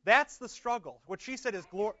 That's the struggle. What she said is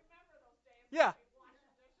glory. Yeah.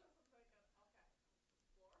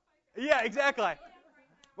 Yeah, exactly.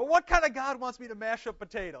 But what kind of God wants me to mash up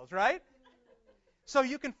potatoes, right? So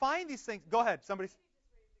you can find these things. Go ahead. Somebody.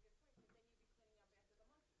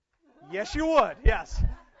 Yes, you would. Yes.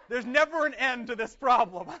 There's never an end to this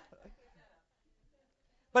problem.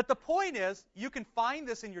 But the point is, you can find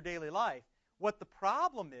this in your daily life. What the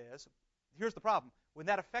problem is, here's the problem. When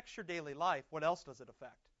that affects your daily life, what else does it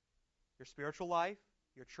affect? Your spiritual life,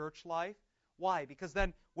 your church life. Why? Because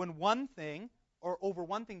then when one thing, or over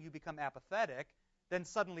one thing you become apathetic, then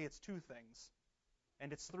suddenly it's two things.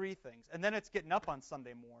 And it's three things. And then it's getting up on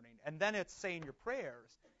Sunday morning. And then it's saying your prayers.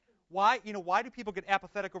 Why do people get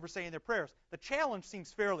apathetic over saying their prayers? The challenge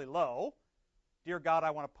seems fairly low. Dear God, I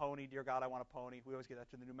want a pony. Dear God, I want a pony. We always get that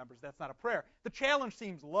to the new members. That's not a prayer. The challenge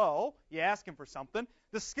seems low. You ask him for something.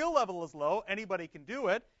 The skill level is low. Anybody can do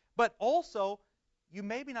it. But also, you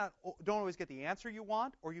maybe don't always get the answer you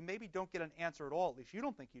want, or you maybe don't get an answer at all. At least you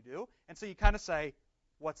don't think you do. And so you kind of say,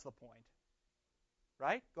 what's the point?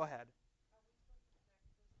 Right? Go ahead.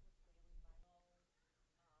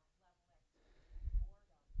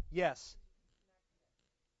 Yes.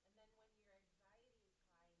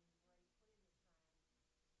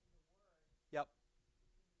 Yep.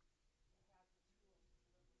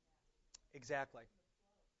 Exactly.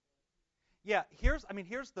 Yeah, here's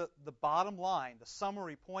the bottom line. The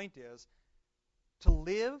summary point is to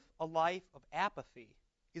live a life of apathy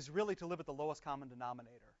is really to live at the lowest common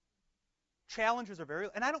denominator. Challenges are very,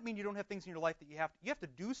 and I don't mean you don't have things in your life that you have to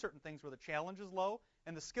do certain things where the challenge is low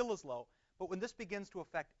and the skill is low. But when this begins to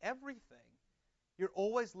affect everything, you're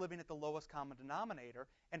always living at the lowest common denominator.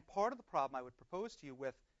 And part of the problem I would propose to you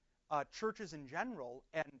with churches in general,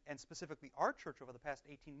 and specifically our church over the past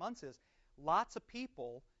 18 months, is lots of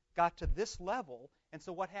people got to this level, and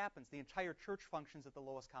so what happens? The entire church functions at the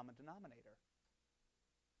lowest common denominator.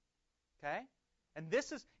 Okay? And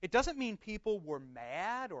it doesn't mean people were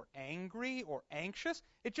mad or angry or anxious.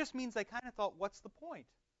 It just means they kind of thought, what's the point?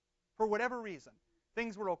 For whatever reason.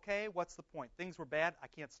 Things were okay, what's the point? Things were bad, I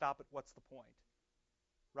can't stop it, what's the point?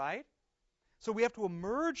 Right? So we have to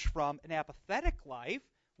emerge from an apathetic life.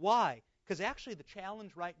 Why? Because actually the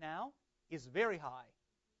challenge right now is very high.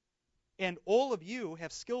 And all of you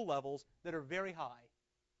have skill levels that are very high.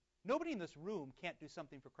 Nobody in this room can't do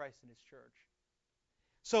something for Christ and his church.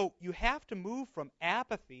 So you have to move from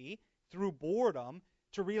apathy through boredom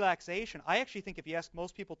to relaxation. I actually think if you ask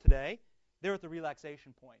most people today, they're at the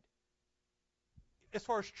relaxation point. As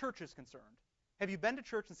far as church is concerned. Have you been to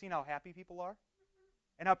church and seen how happy people are?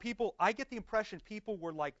 And how I get the impression people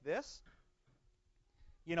were like this.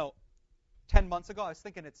 10 months ago, I was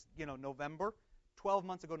thinking it's, November. 12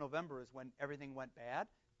 months ago, November is when everything went bad.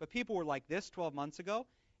 But people were like this 12 months ago.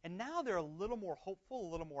 And now they're a little more hopeful, a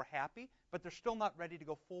little more happy, but they're still not ready to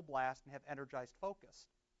go full blast and have energized focus.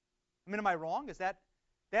 I mean, am I wrong?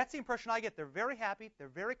 That's the impression I get. They're very happy. They're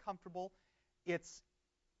very comfortable. It's,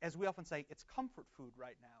 as we often say, it's comfort food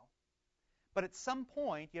right now. But at some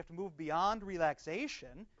point, you have to move beyond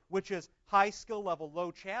relaxation, which is high skill level,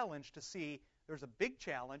 low challenge, to see there's a big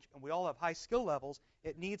challenge, and we all have high skill levels.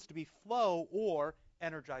 It needs to be flow or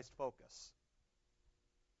energized focus.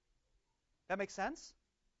 That make sense?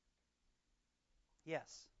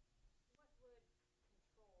 Yes.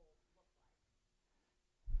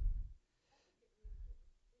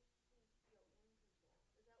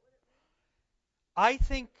 I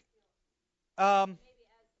think,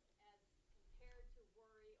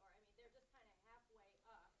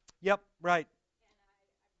 yep, right.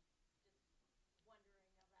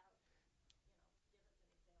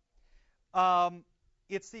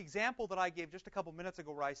 It's the example that I gave just a couple minutes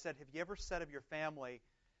ago where I said, have you ever said of your family,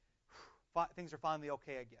 things are finally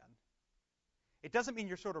okay again? It doesn't mean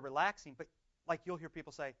you're sort of relaxing, but like you'll hear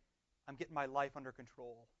people say, I'm getting my life under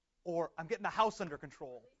control, or I'm getting the house under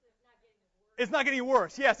control. It's not getting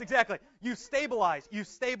worse. Yes, exactly. You stabilized,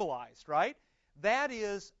 right? That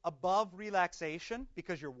is above relaxation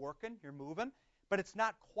because you're working, you're moving, but it's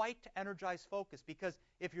not quite to energize focus, because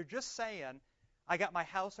if you're just saying, I got my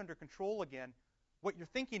house under control again, what you're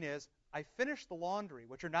thinking is, I finished the laundry.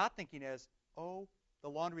 What you're not thinking is, oh, the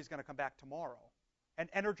laundry is going to come back tomorrow. And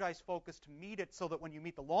energize focus to meet it so that when you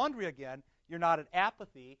meet the laundry again, you're not at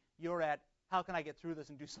apathy, you're at, how can I get through this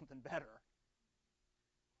and do something better?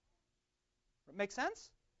 Make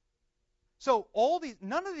sense? So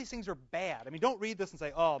none of these things are bad. I mean, don't read this and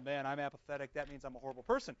say, oh man, I'm apathetic. That means I'm a horrible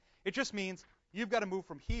person. It just means you've got to move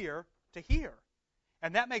from here to here.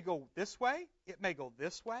 And that may go this way. It may go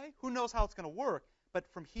this way. Who knows how it's going to work?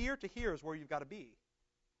 But from here to here is where you've got to be.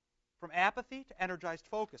 From apathy to energized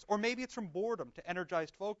focus. Or maybe it's from boredom to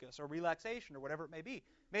energized focus or relaxation or whatever it may be.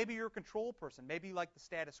 Maybe you're a control person. Maybe you like the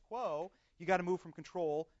status quo. You got to move from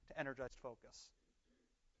control to energized focus.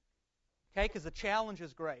 Okay? Because the challenge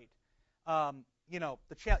is great.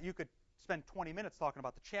 You could spend 20 minutes talking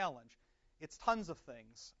about the challenge. It's tons of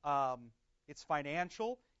things. It's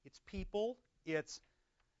financial. It's people. It's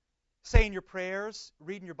saying your prayers,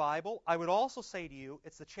 reading your Bible. I would also say to you,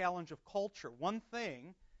 it's the challenge of culture. One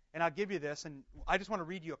thing, and I'll give you this, and I just want to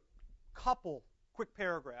read you a couple quick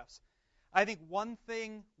paragraphs. I think one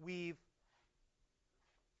thing we've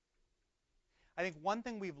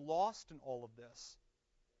lost in all of this,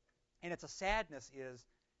 and it's a sadness, is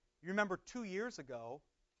you remember 2 years ago,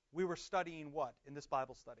 we were studying what in this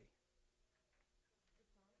Bible study?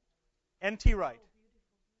 N.T. Wright.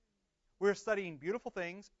 We were studying Beautiful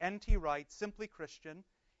Things, N.T. Wright, Simply Christian,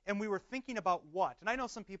 and we were thinking about what? And I know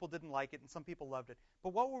some people didn't like it and some people loved it,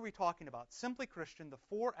 but what were we talking about? Simply Christian, the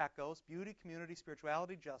four echoes, beauty, community,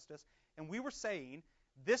 spirituality, justice, and we were saying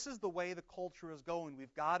this is the way the culture is going.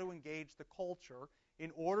 We've got to engage the culture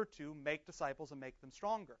in order to make disciples and make them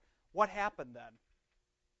stronger. What happened then?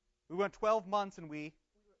 We went 12 months and we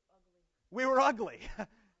were ugly.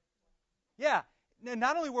 Yeah.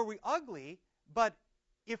 Not only were we ugly, but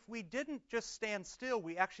if we didn't just stand still,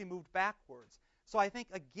 we actually moved backwards. So I think,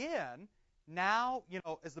 again, now,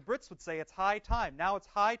 as the Brits would say, it's high time. Now it's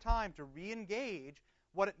high time to re-engage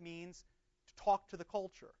what it means to talk to the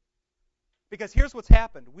culture. Because here's what's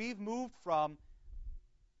happened. We've moved from,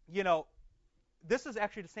 this is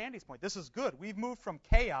actually to Sandy's point. This is good. We've moved from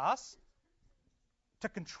chaos to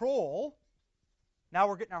control. Now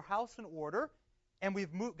we're getting our house in order, and we've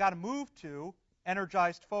got to move to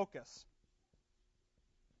energized focus.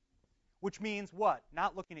 Which means what?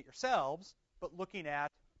 Not looking at yourselves, but looking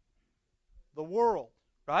at the world,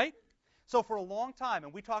 right? So for a long time,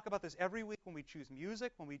 and we talk about this every week when we choose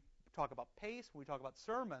music, when we talk about pace, when we talk about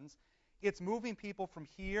sermons, it's moving people from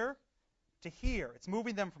here to here. It's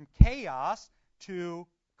moving them from chaos to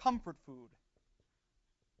comfort food.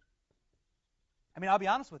 I mean, I'll be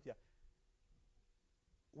honest with you.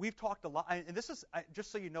 We've talked a lot, and this is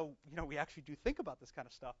just so you know, we actually do think about this kind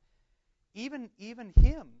of stuff. Even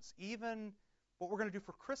hymns, even what we're going to do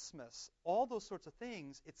for Christmas, all those sorts of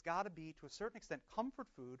things, it's got to be, to a certain extent, comfort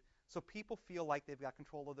food so people feel like they've got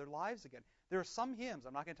control of their lives again. There are some hymns,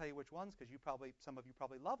 I'm not going to tell you which ones because some of you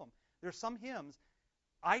probably love them. There are some hymns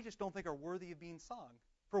I just don't think are worthy of being sung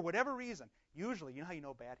for whatever reason. Usually, you know how you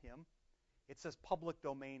know a bad hymn? It says public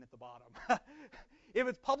domain at the bottom. If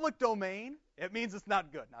it's public domain, it means it's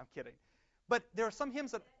not good. No, I'm kidding. But there are some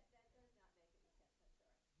hymns that...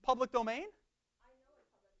 Public domain?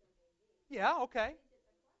 Yeah, okay.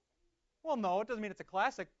 Well, no, it doesn't mean it's a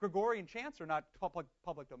classic. Gregorian chants are not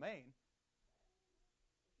public domain.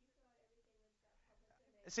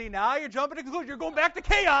 See, now you're jumping to conclusions. You're going back to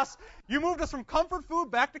chaos. You moved us from comfort food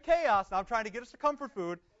back to chaos. Now I'm trying to get us to comfort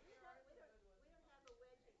food.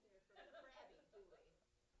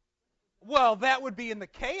 Well, that would be in the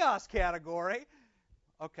chaos category.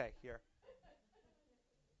 Okay, here.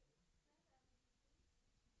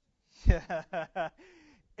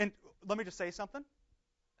 And let me just say something.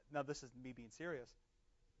 Now, this is me being serious.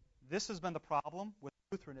 This has been the problem with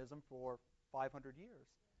Lutheranism for 500 years.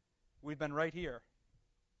 We've been right here.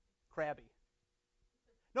 Crabby.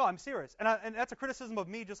 No, I'm serious. And that's a criticism of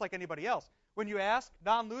me just like anybody else. When you ask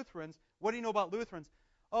non-Lutherans, what do you know about Lutherans?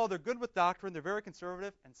 Oh, they're good with doctrine, they're very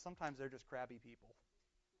conservative, and sometimes they're just crabby people.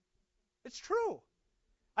 It's true.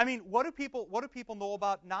 I mean, what do people know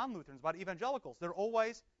about non-Lutherans, about evangelicals? They're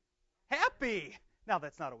always happy. Now,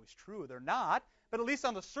 that's not always true. They're not. But at least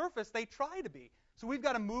on the surface, they try to be. So we've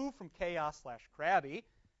got to move from chaos/crabby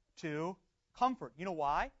to comfort. You know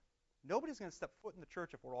why? Nobody's going to step foot in the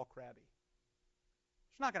church if we're all crabby.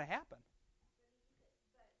 It's not going to happen.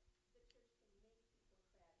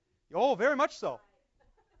 Oh, very much so.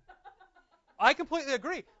 I completely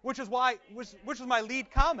agree, which is why, which is my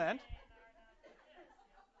lead comment.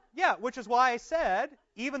 Yeah, which is why I said,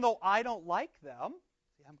 even though I don't like them,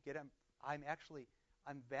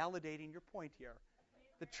 I'm validating your point here.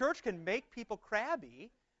 The church can make people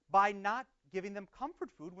crabby by not giving them comfort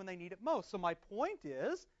food when they need it most. So my point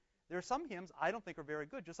is, there are some hymns I don't think are very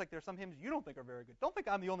good, just like there are some hymns you don't think are very good. Don't think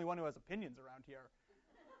I'm the only one who has opinions around here.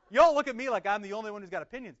 You all look at me like I'm the only one who's got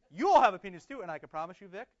opinions. You all have opinions too, and I can promise you,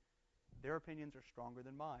 Vic, their opinions are stronger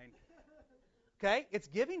than mine. Okay? It's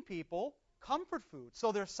giving people comfort food.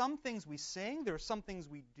 So there's some things we sing, there's some things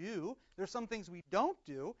we do, there's some things we don't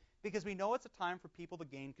do because we know it's a time for people to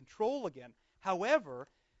gain control again. However,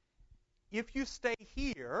 if you stay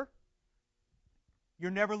here, you're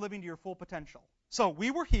never living to your full potential. So we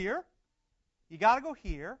were here, you got to go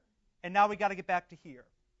here, and now we got to get back to here.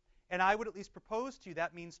 And I would at least propose to you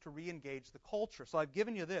that means to re-engage the culture. So I've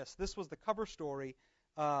given you this. This was the cover story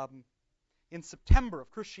in September of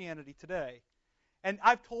Christianity Today. And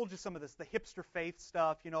I've told you some of this, the hipster faith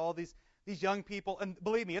stuff, all these young people. And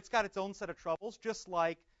believe me, it's got its own set of troubles, just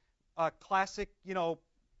like classic,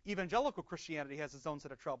 evangelical Christianity has its own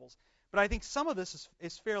set of troubles. But I think some of this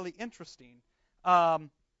is fairly interesting.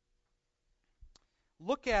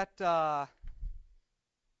 Look at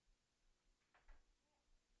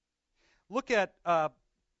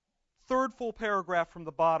third full paragraph from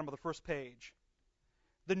the bottom of the first page.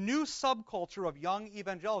 The new subculture of young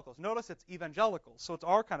evangelicals. Notice it's evangelicals, so it's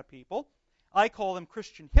our kind of people. I call them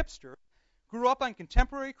Christian hipsters. Grew up on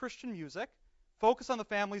contemporary Christian music, focus on the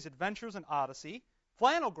family's adventures and odyssey,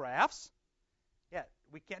 flannel graphs. Yeah,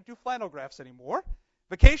 we can't do flannel graphs anymore.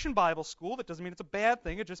 Vacation Bible school. That doesn't mean it's a bad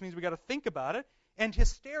thing. It just means we got to think about it. And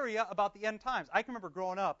hysteria about the end times. I can remember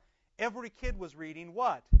growing up, every kid was reading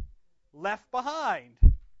what? Left Behind.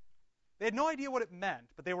 They had no idea what it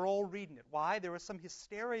meant, but they were all reading it. Why? There was some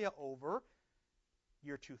hysteria over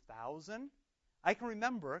year 2000. I can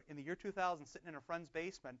remember in the year 2000 sitting in a friend's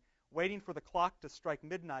basement waiting for the clock to strike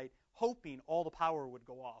midnight, hoping all the power would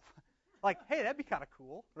go off. Like, hey, that'd be kind of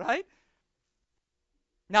cool, right?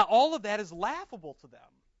 Now, all of that is laughable to them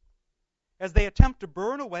as they attempt to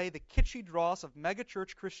burn away the kitschy dross of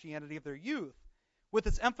megachurch Christianity of their youth with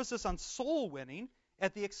its emphasis on soul winning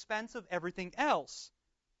at the expense of everything else.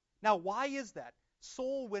 Now, why is that?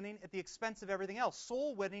 Soul winning at the expense of everything else.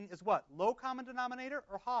 Soul winning is what? Low common denominator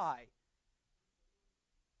or high?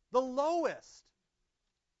 The lowest.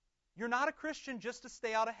 You're not a Christian just to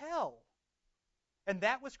stay out of hell. And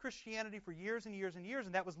that was Christianity for years and years and years,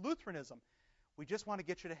 and that was Lutheranism. We just want to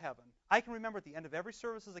get you to heaven. I can remember at the end of every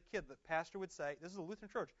service as a kid, the pastor would say, this is a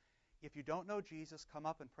Lutheran church, if you don't know Jesus, come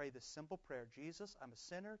up and pray this simple prayer. Jesus, I'm a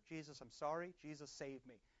sinner. Jesus, I'm sorry. Jesus, save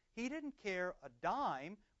me. He didn't care a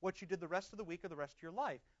dime what you did the rest of the week or the rest of your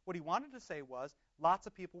life. What he wanted to say was, lots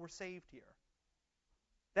of people were saved here.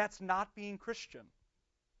 That's not being Christian.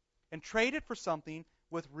 And trade it for something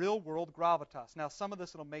with real-world gravitas. Now, some of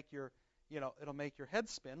this it'll make your head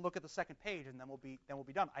spin. Look at the second page, and then we'll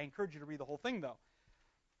be done. I encourage you to read the whole thing, though.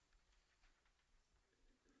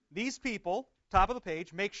 These people, top of the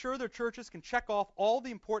page, make sure their churches can check off all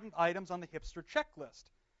the important items on the hipster checklist.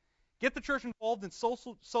 Get the church involved in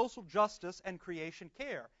social justice and creation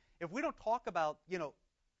care. If we don't talk about,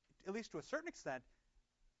 at least to a certain extent,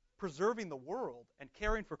 preserving the world and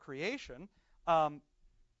caring for creation, there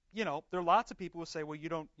are lots of people who say, well,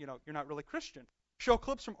 you're not really Christian. Show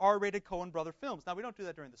clips from R-rated Coen Brother films. Now, we don't do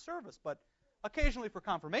that during the service, but occasionally for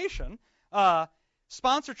confirmation.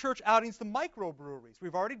 Sponsor church outings to microbreweries.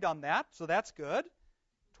 We've already done that, so that's good.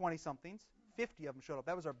 20-somethings. 50 of them showed up.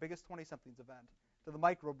 That was our biggest 20-somethings event, to the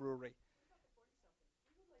microbrewery.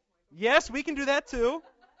 Yes, we can do that too.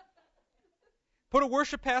 Put a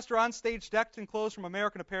worship pastor on stage decked in clothes from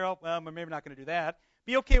American Apparel. Well, we're maybe not going to do that.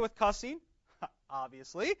 Be okay with cussing,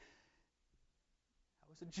 obviously. That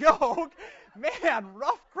was a joke. Man,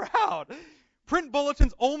 rough crowd. Print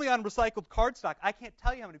bulletins only on recycled cardstock. I can't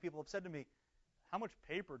tell you how many people have said to me, how much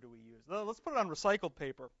paper do we use? Let's put it on recycled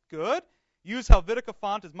paper. Good. Use Helvetica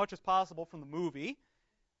font as much as possible from the movie.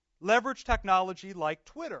 Leverage technology like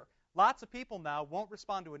Twitter. Lots of people now won't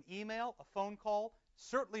respond to an email, a phone call,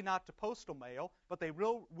 certainly not to postal mail, but they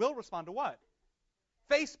will respond to what?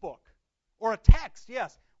 Facebook. Or a text,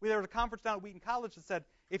 yes. There was a conference down at Wheaton College that said,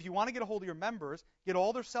 if you want to get a hold of your members, get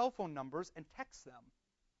all their cell phone numbers and text them.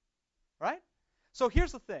 Right? So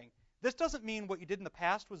here's the thing. This doesn't mean what you did in the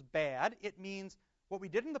past was bad. It means what we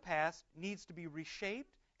did in the past needs to be reshaped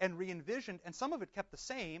and re-envisioned, and some of it kept the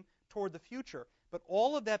same toward the future. But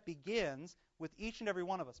all of that begins with each and every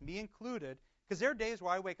one of us, me included, because there are days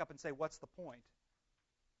where I wake up and say, what's the point?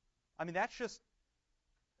 I mean, that's just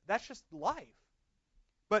life.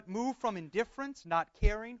 But move from indifference, not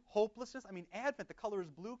caring, hopelessness. I mean, Advent, the color is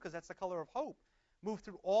blue because that's the color of hope. Move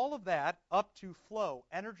through all of that up to flow,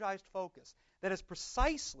 energized focus. That is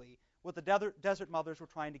precisely what the desert mothers were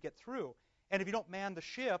trying to get through. And if you don't man the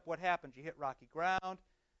ship, what happens? You hit rocky ground,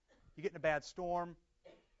 you get in a bad storm,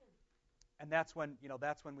 and that's when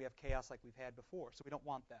we have chaos like we've had before. So we don't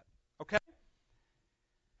want that. Okay?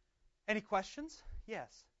 Any questions?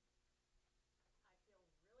 Yes.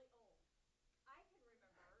 I feel really old. I can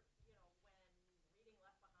remember, when reading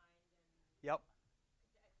Left Behind and Yep.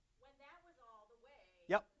 when that was all the way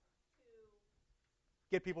Yep. to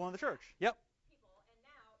Get people in the church. Yep. people, and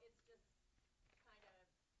now it's just kind of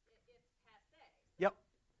it's passe. So Yep.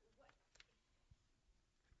 what,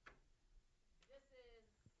 this is,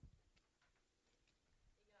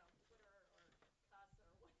 Twitter or cuss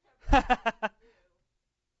or whatever you do.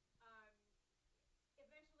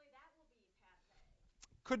 Eventually, that will be passe.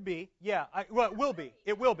 Could be. Yeah. Well, it will be.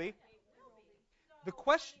 It will be. It will be. So The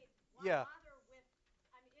question. why Yeah. bother with?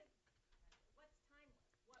 What's timeless?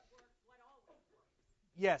 What worked? What always works?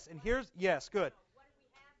 Yes. And here's. Yes. Good. What do we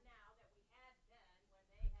have now that we had then when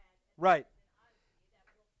they had Right. an odyssey that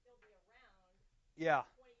will still be around? Yeah.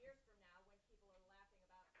 20 years from now, when people are laughing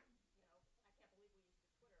about, I can't believe we used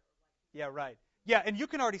Twitter. Yeah. Right. Yeah. And you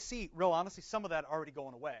can already see, real honestly, some of that already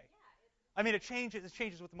going away. Yeah, I mean, it changes. It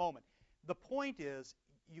changes with the moment. The point is,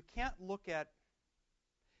 you can't look at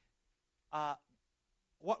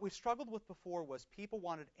what we struggled with before was people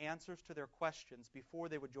wanted answers to their questions before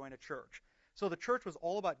they would join a church. So the church was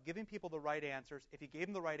all about giving people the right answers. If you gave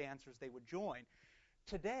them the right answers, they would join.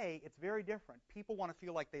 Today, it's very different. People want to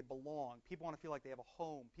feel like they belong. People want to feel like they have a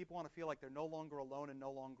home. People want to feel like they're no longer alone and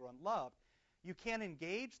no longer unloved. You can't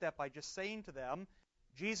engage that by just saying to them,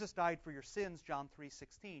 Jesus died for your sins, John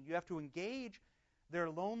 3:16. You have to engage their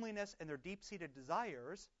loneliness and their deep-seated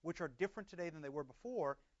desires, which are different today than they were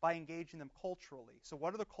before, by engaging them culturally. So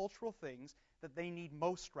what are the cultural things that they need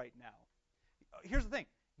most right now? Here's the thing.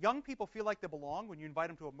 Young people feel like they belong when you invite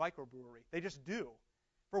them to a microbrewery. They just do.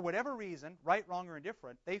 For whatever reason, right, wrong, or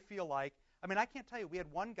indifferent, they feel like, I mean, I can't tell you, we had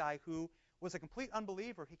one guy who was a complete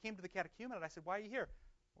unbeliever. He came to the catechumen, and I said, why are you here?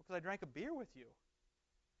 Well, because I drank a beer with you.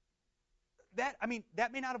 That may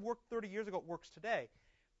not have worked 30 years ago. It works today.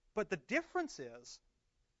 But the difference is,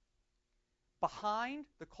 behind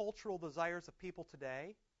the cultural desires of people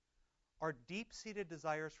today are deep-seated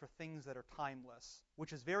desires for things that are timeless,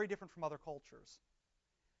 which is very different from other cultures.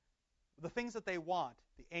 The things that they want,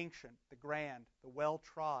 the ancient, the grand, the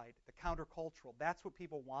well-tried, the countercultural, that's what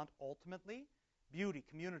people want ultimately. Beauty,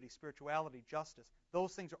 community, spirituality, justice,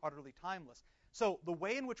 those things are utterly timeless. So the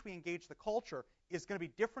way in which we engage the culture is going to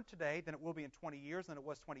be different today than it will be in 20 years than it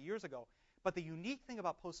was 20 years ago. But the unique thing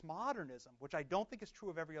about postmodernism, which I don't think is true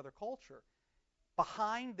of every other culture,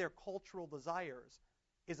 behind their cultural desires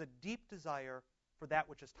is a deep desire for that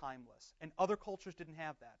which is timeless. And other cultures didn't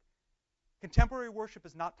have that. Contemporary worship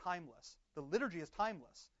is not timeless. The liturgy is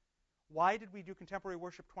timeless. Why did we do contemporary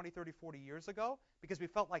worship 20, 30, 40 years ago? Because we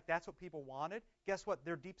felt like that's what people wanted. Guess what?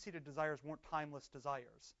 Their deep-seated desires weren't timeless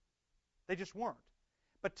desires. They just weren't.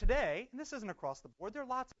 But today, and this isn't across the board, there are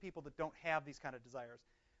lots of people that don't have these kind of desires.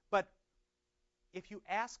 But if you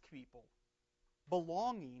ask people,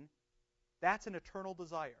 belonging, that's an eternal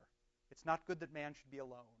desire. It's not good that man should be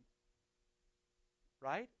alone.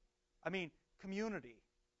 Right? I mean, community,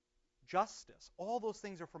 justice, all those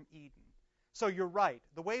things are from Eden. So you're right.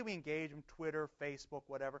 The way we engage in Twitter, Facebook,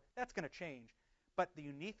 whatever, that's going to change. But the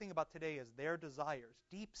unique thing about today is their desires,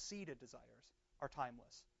 deep-seated desires, are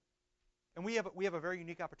timeless. And we have a very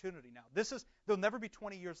unique opportunity now. There'll never be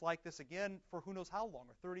 20 years like this again for who knows how long,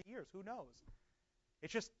 or 30 years, who knows.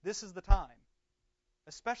 It's just, this is the time,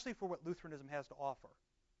 especially for what Lutheranism has to offer.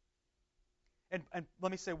 And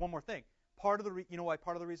let me say one more thing. Part of the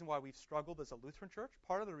reason why we've struggled as a Lutheran church,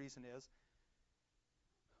 part of the reason is,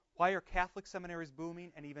 why are Catholic seminaries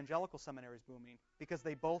booming and evangelical seminaries booming? Because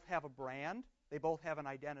they both have a brand, they both have an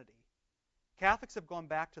identity. Catholics have gone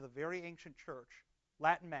back to the very ancient church,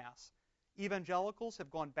 Latin Mass. Evangelicals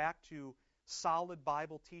have gone back to solid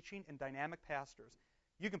Bible teaching and dynamic pastors.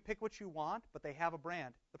 You can pick what you want, but they have a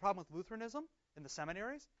brand. The problem with Lutheranism in the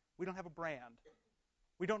seminaries, we don't have a brand.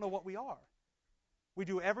 We don't know what we are. We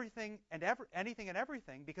do everything and anything and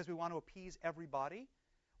everything because we want to appease everybody.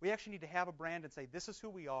 We actually need to have a brand and say, this is who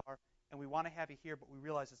we are, and we want to have you here, but we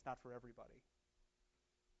realize it's not for everybody.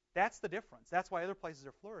 That's the difference. That's why other places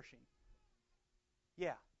are flourishing.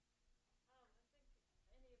 Yeah.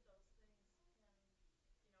 Any of those things can,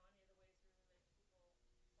 any of the ways we relate to people ultimately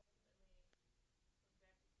goes back to community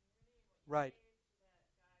and what you Right. gave to that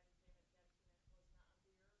guy who came at catechumen was not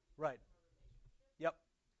a beer, Right. from a relationship. Yep.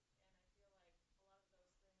 And I feel like a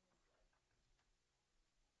lot of those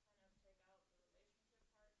things kind of take out the relationship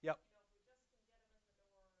part. Yep. If we just can get them in the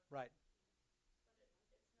door. Right. But it's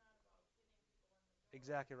not about getting people in the door.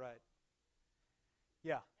 Exactly right.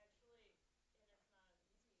 Yeah. Actually, and it's not easy.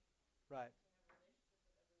 Right. To have a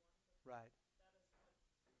relationship with everyone. Right. That is what Christ came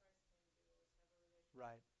to do, is have a relationship.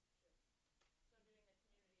 Right. So doing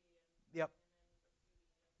the community and Yep. bringing in the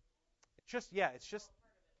beauty.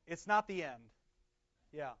 It's not the end.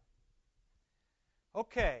 Yeah.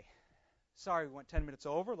 Okay. Sorry, we went 10 minutes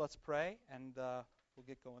over. Let's pray, and we'll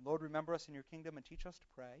get going. Lord, remember us in your kingdom and teach us to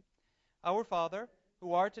pray. Our Father,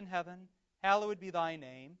 who art in heaven, hallowed be thy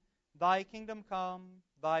name. Thy kingdom come,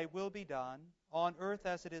 thy will be done, on earth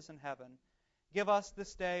as it is in heaven. Give us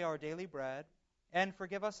this day our daily bread, and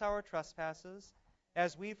forgive us our trespasses,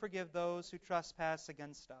 as we forgive those who trespass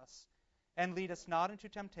against us. And lead us not into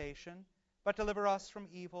temptation, but deliver us from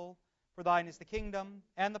evil. For thine is the kingdom,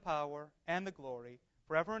 and the power, and the glory,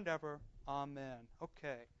 forever and ever. Amen.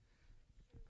 Okay.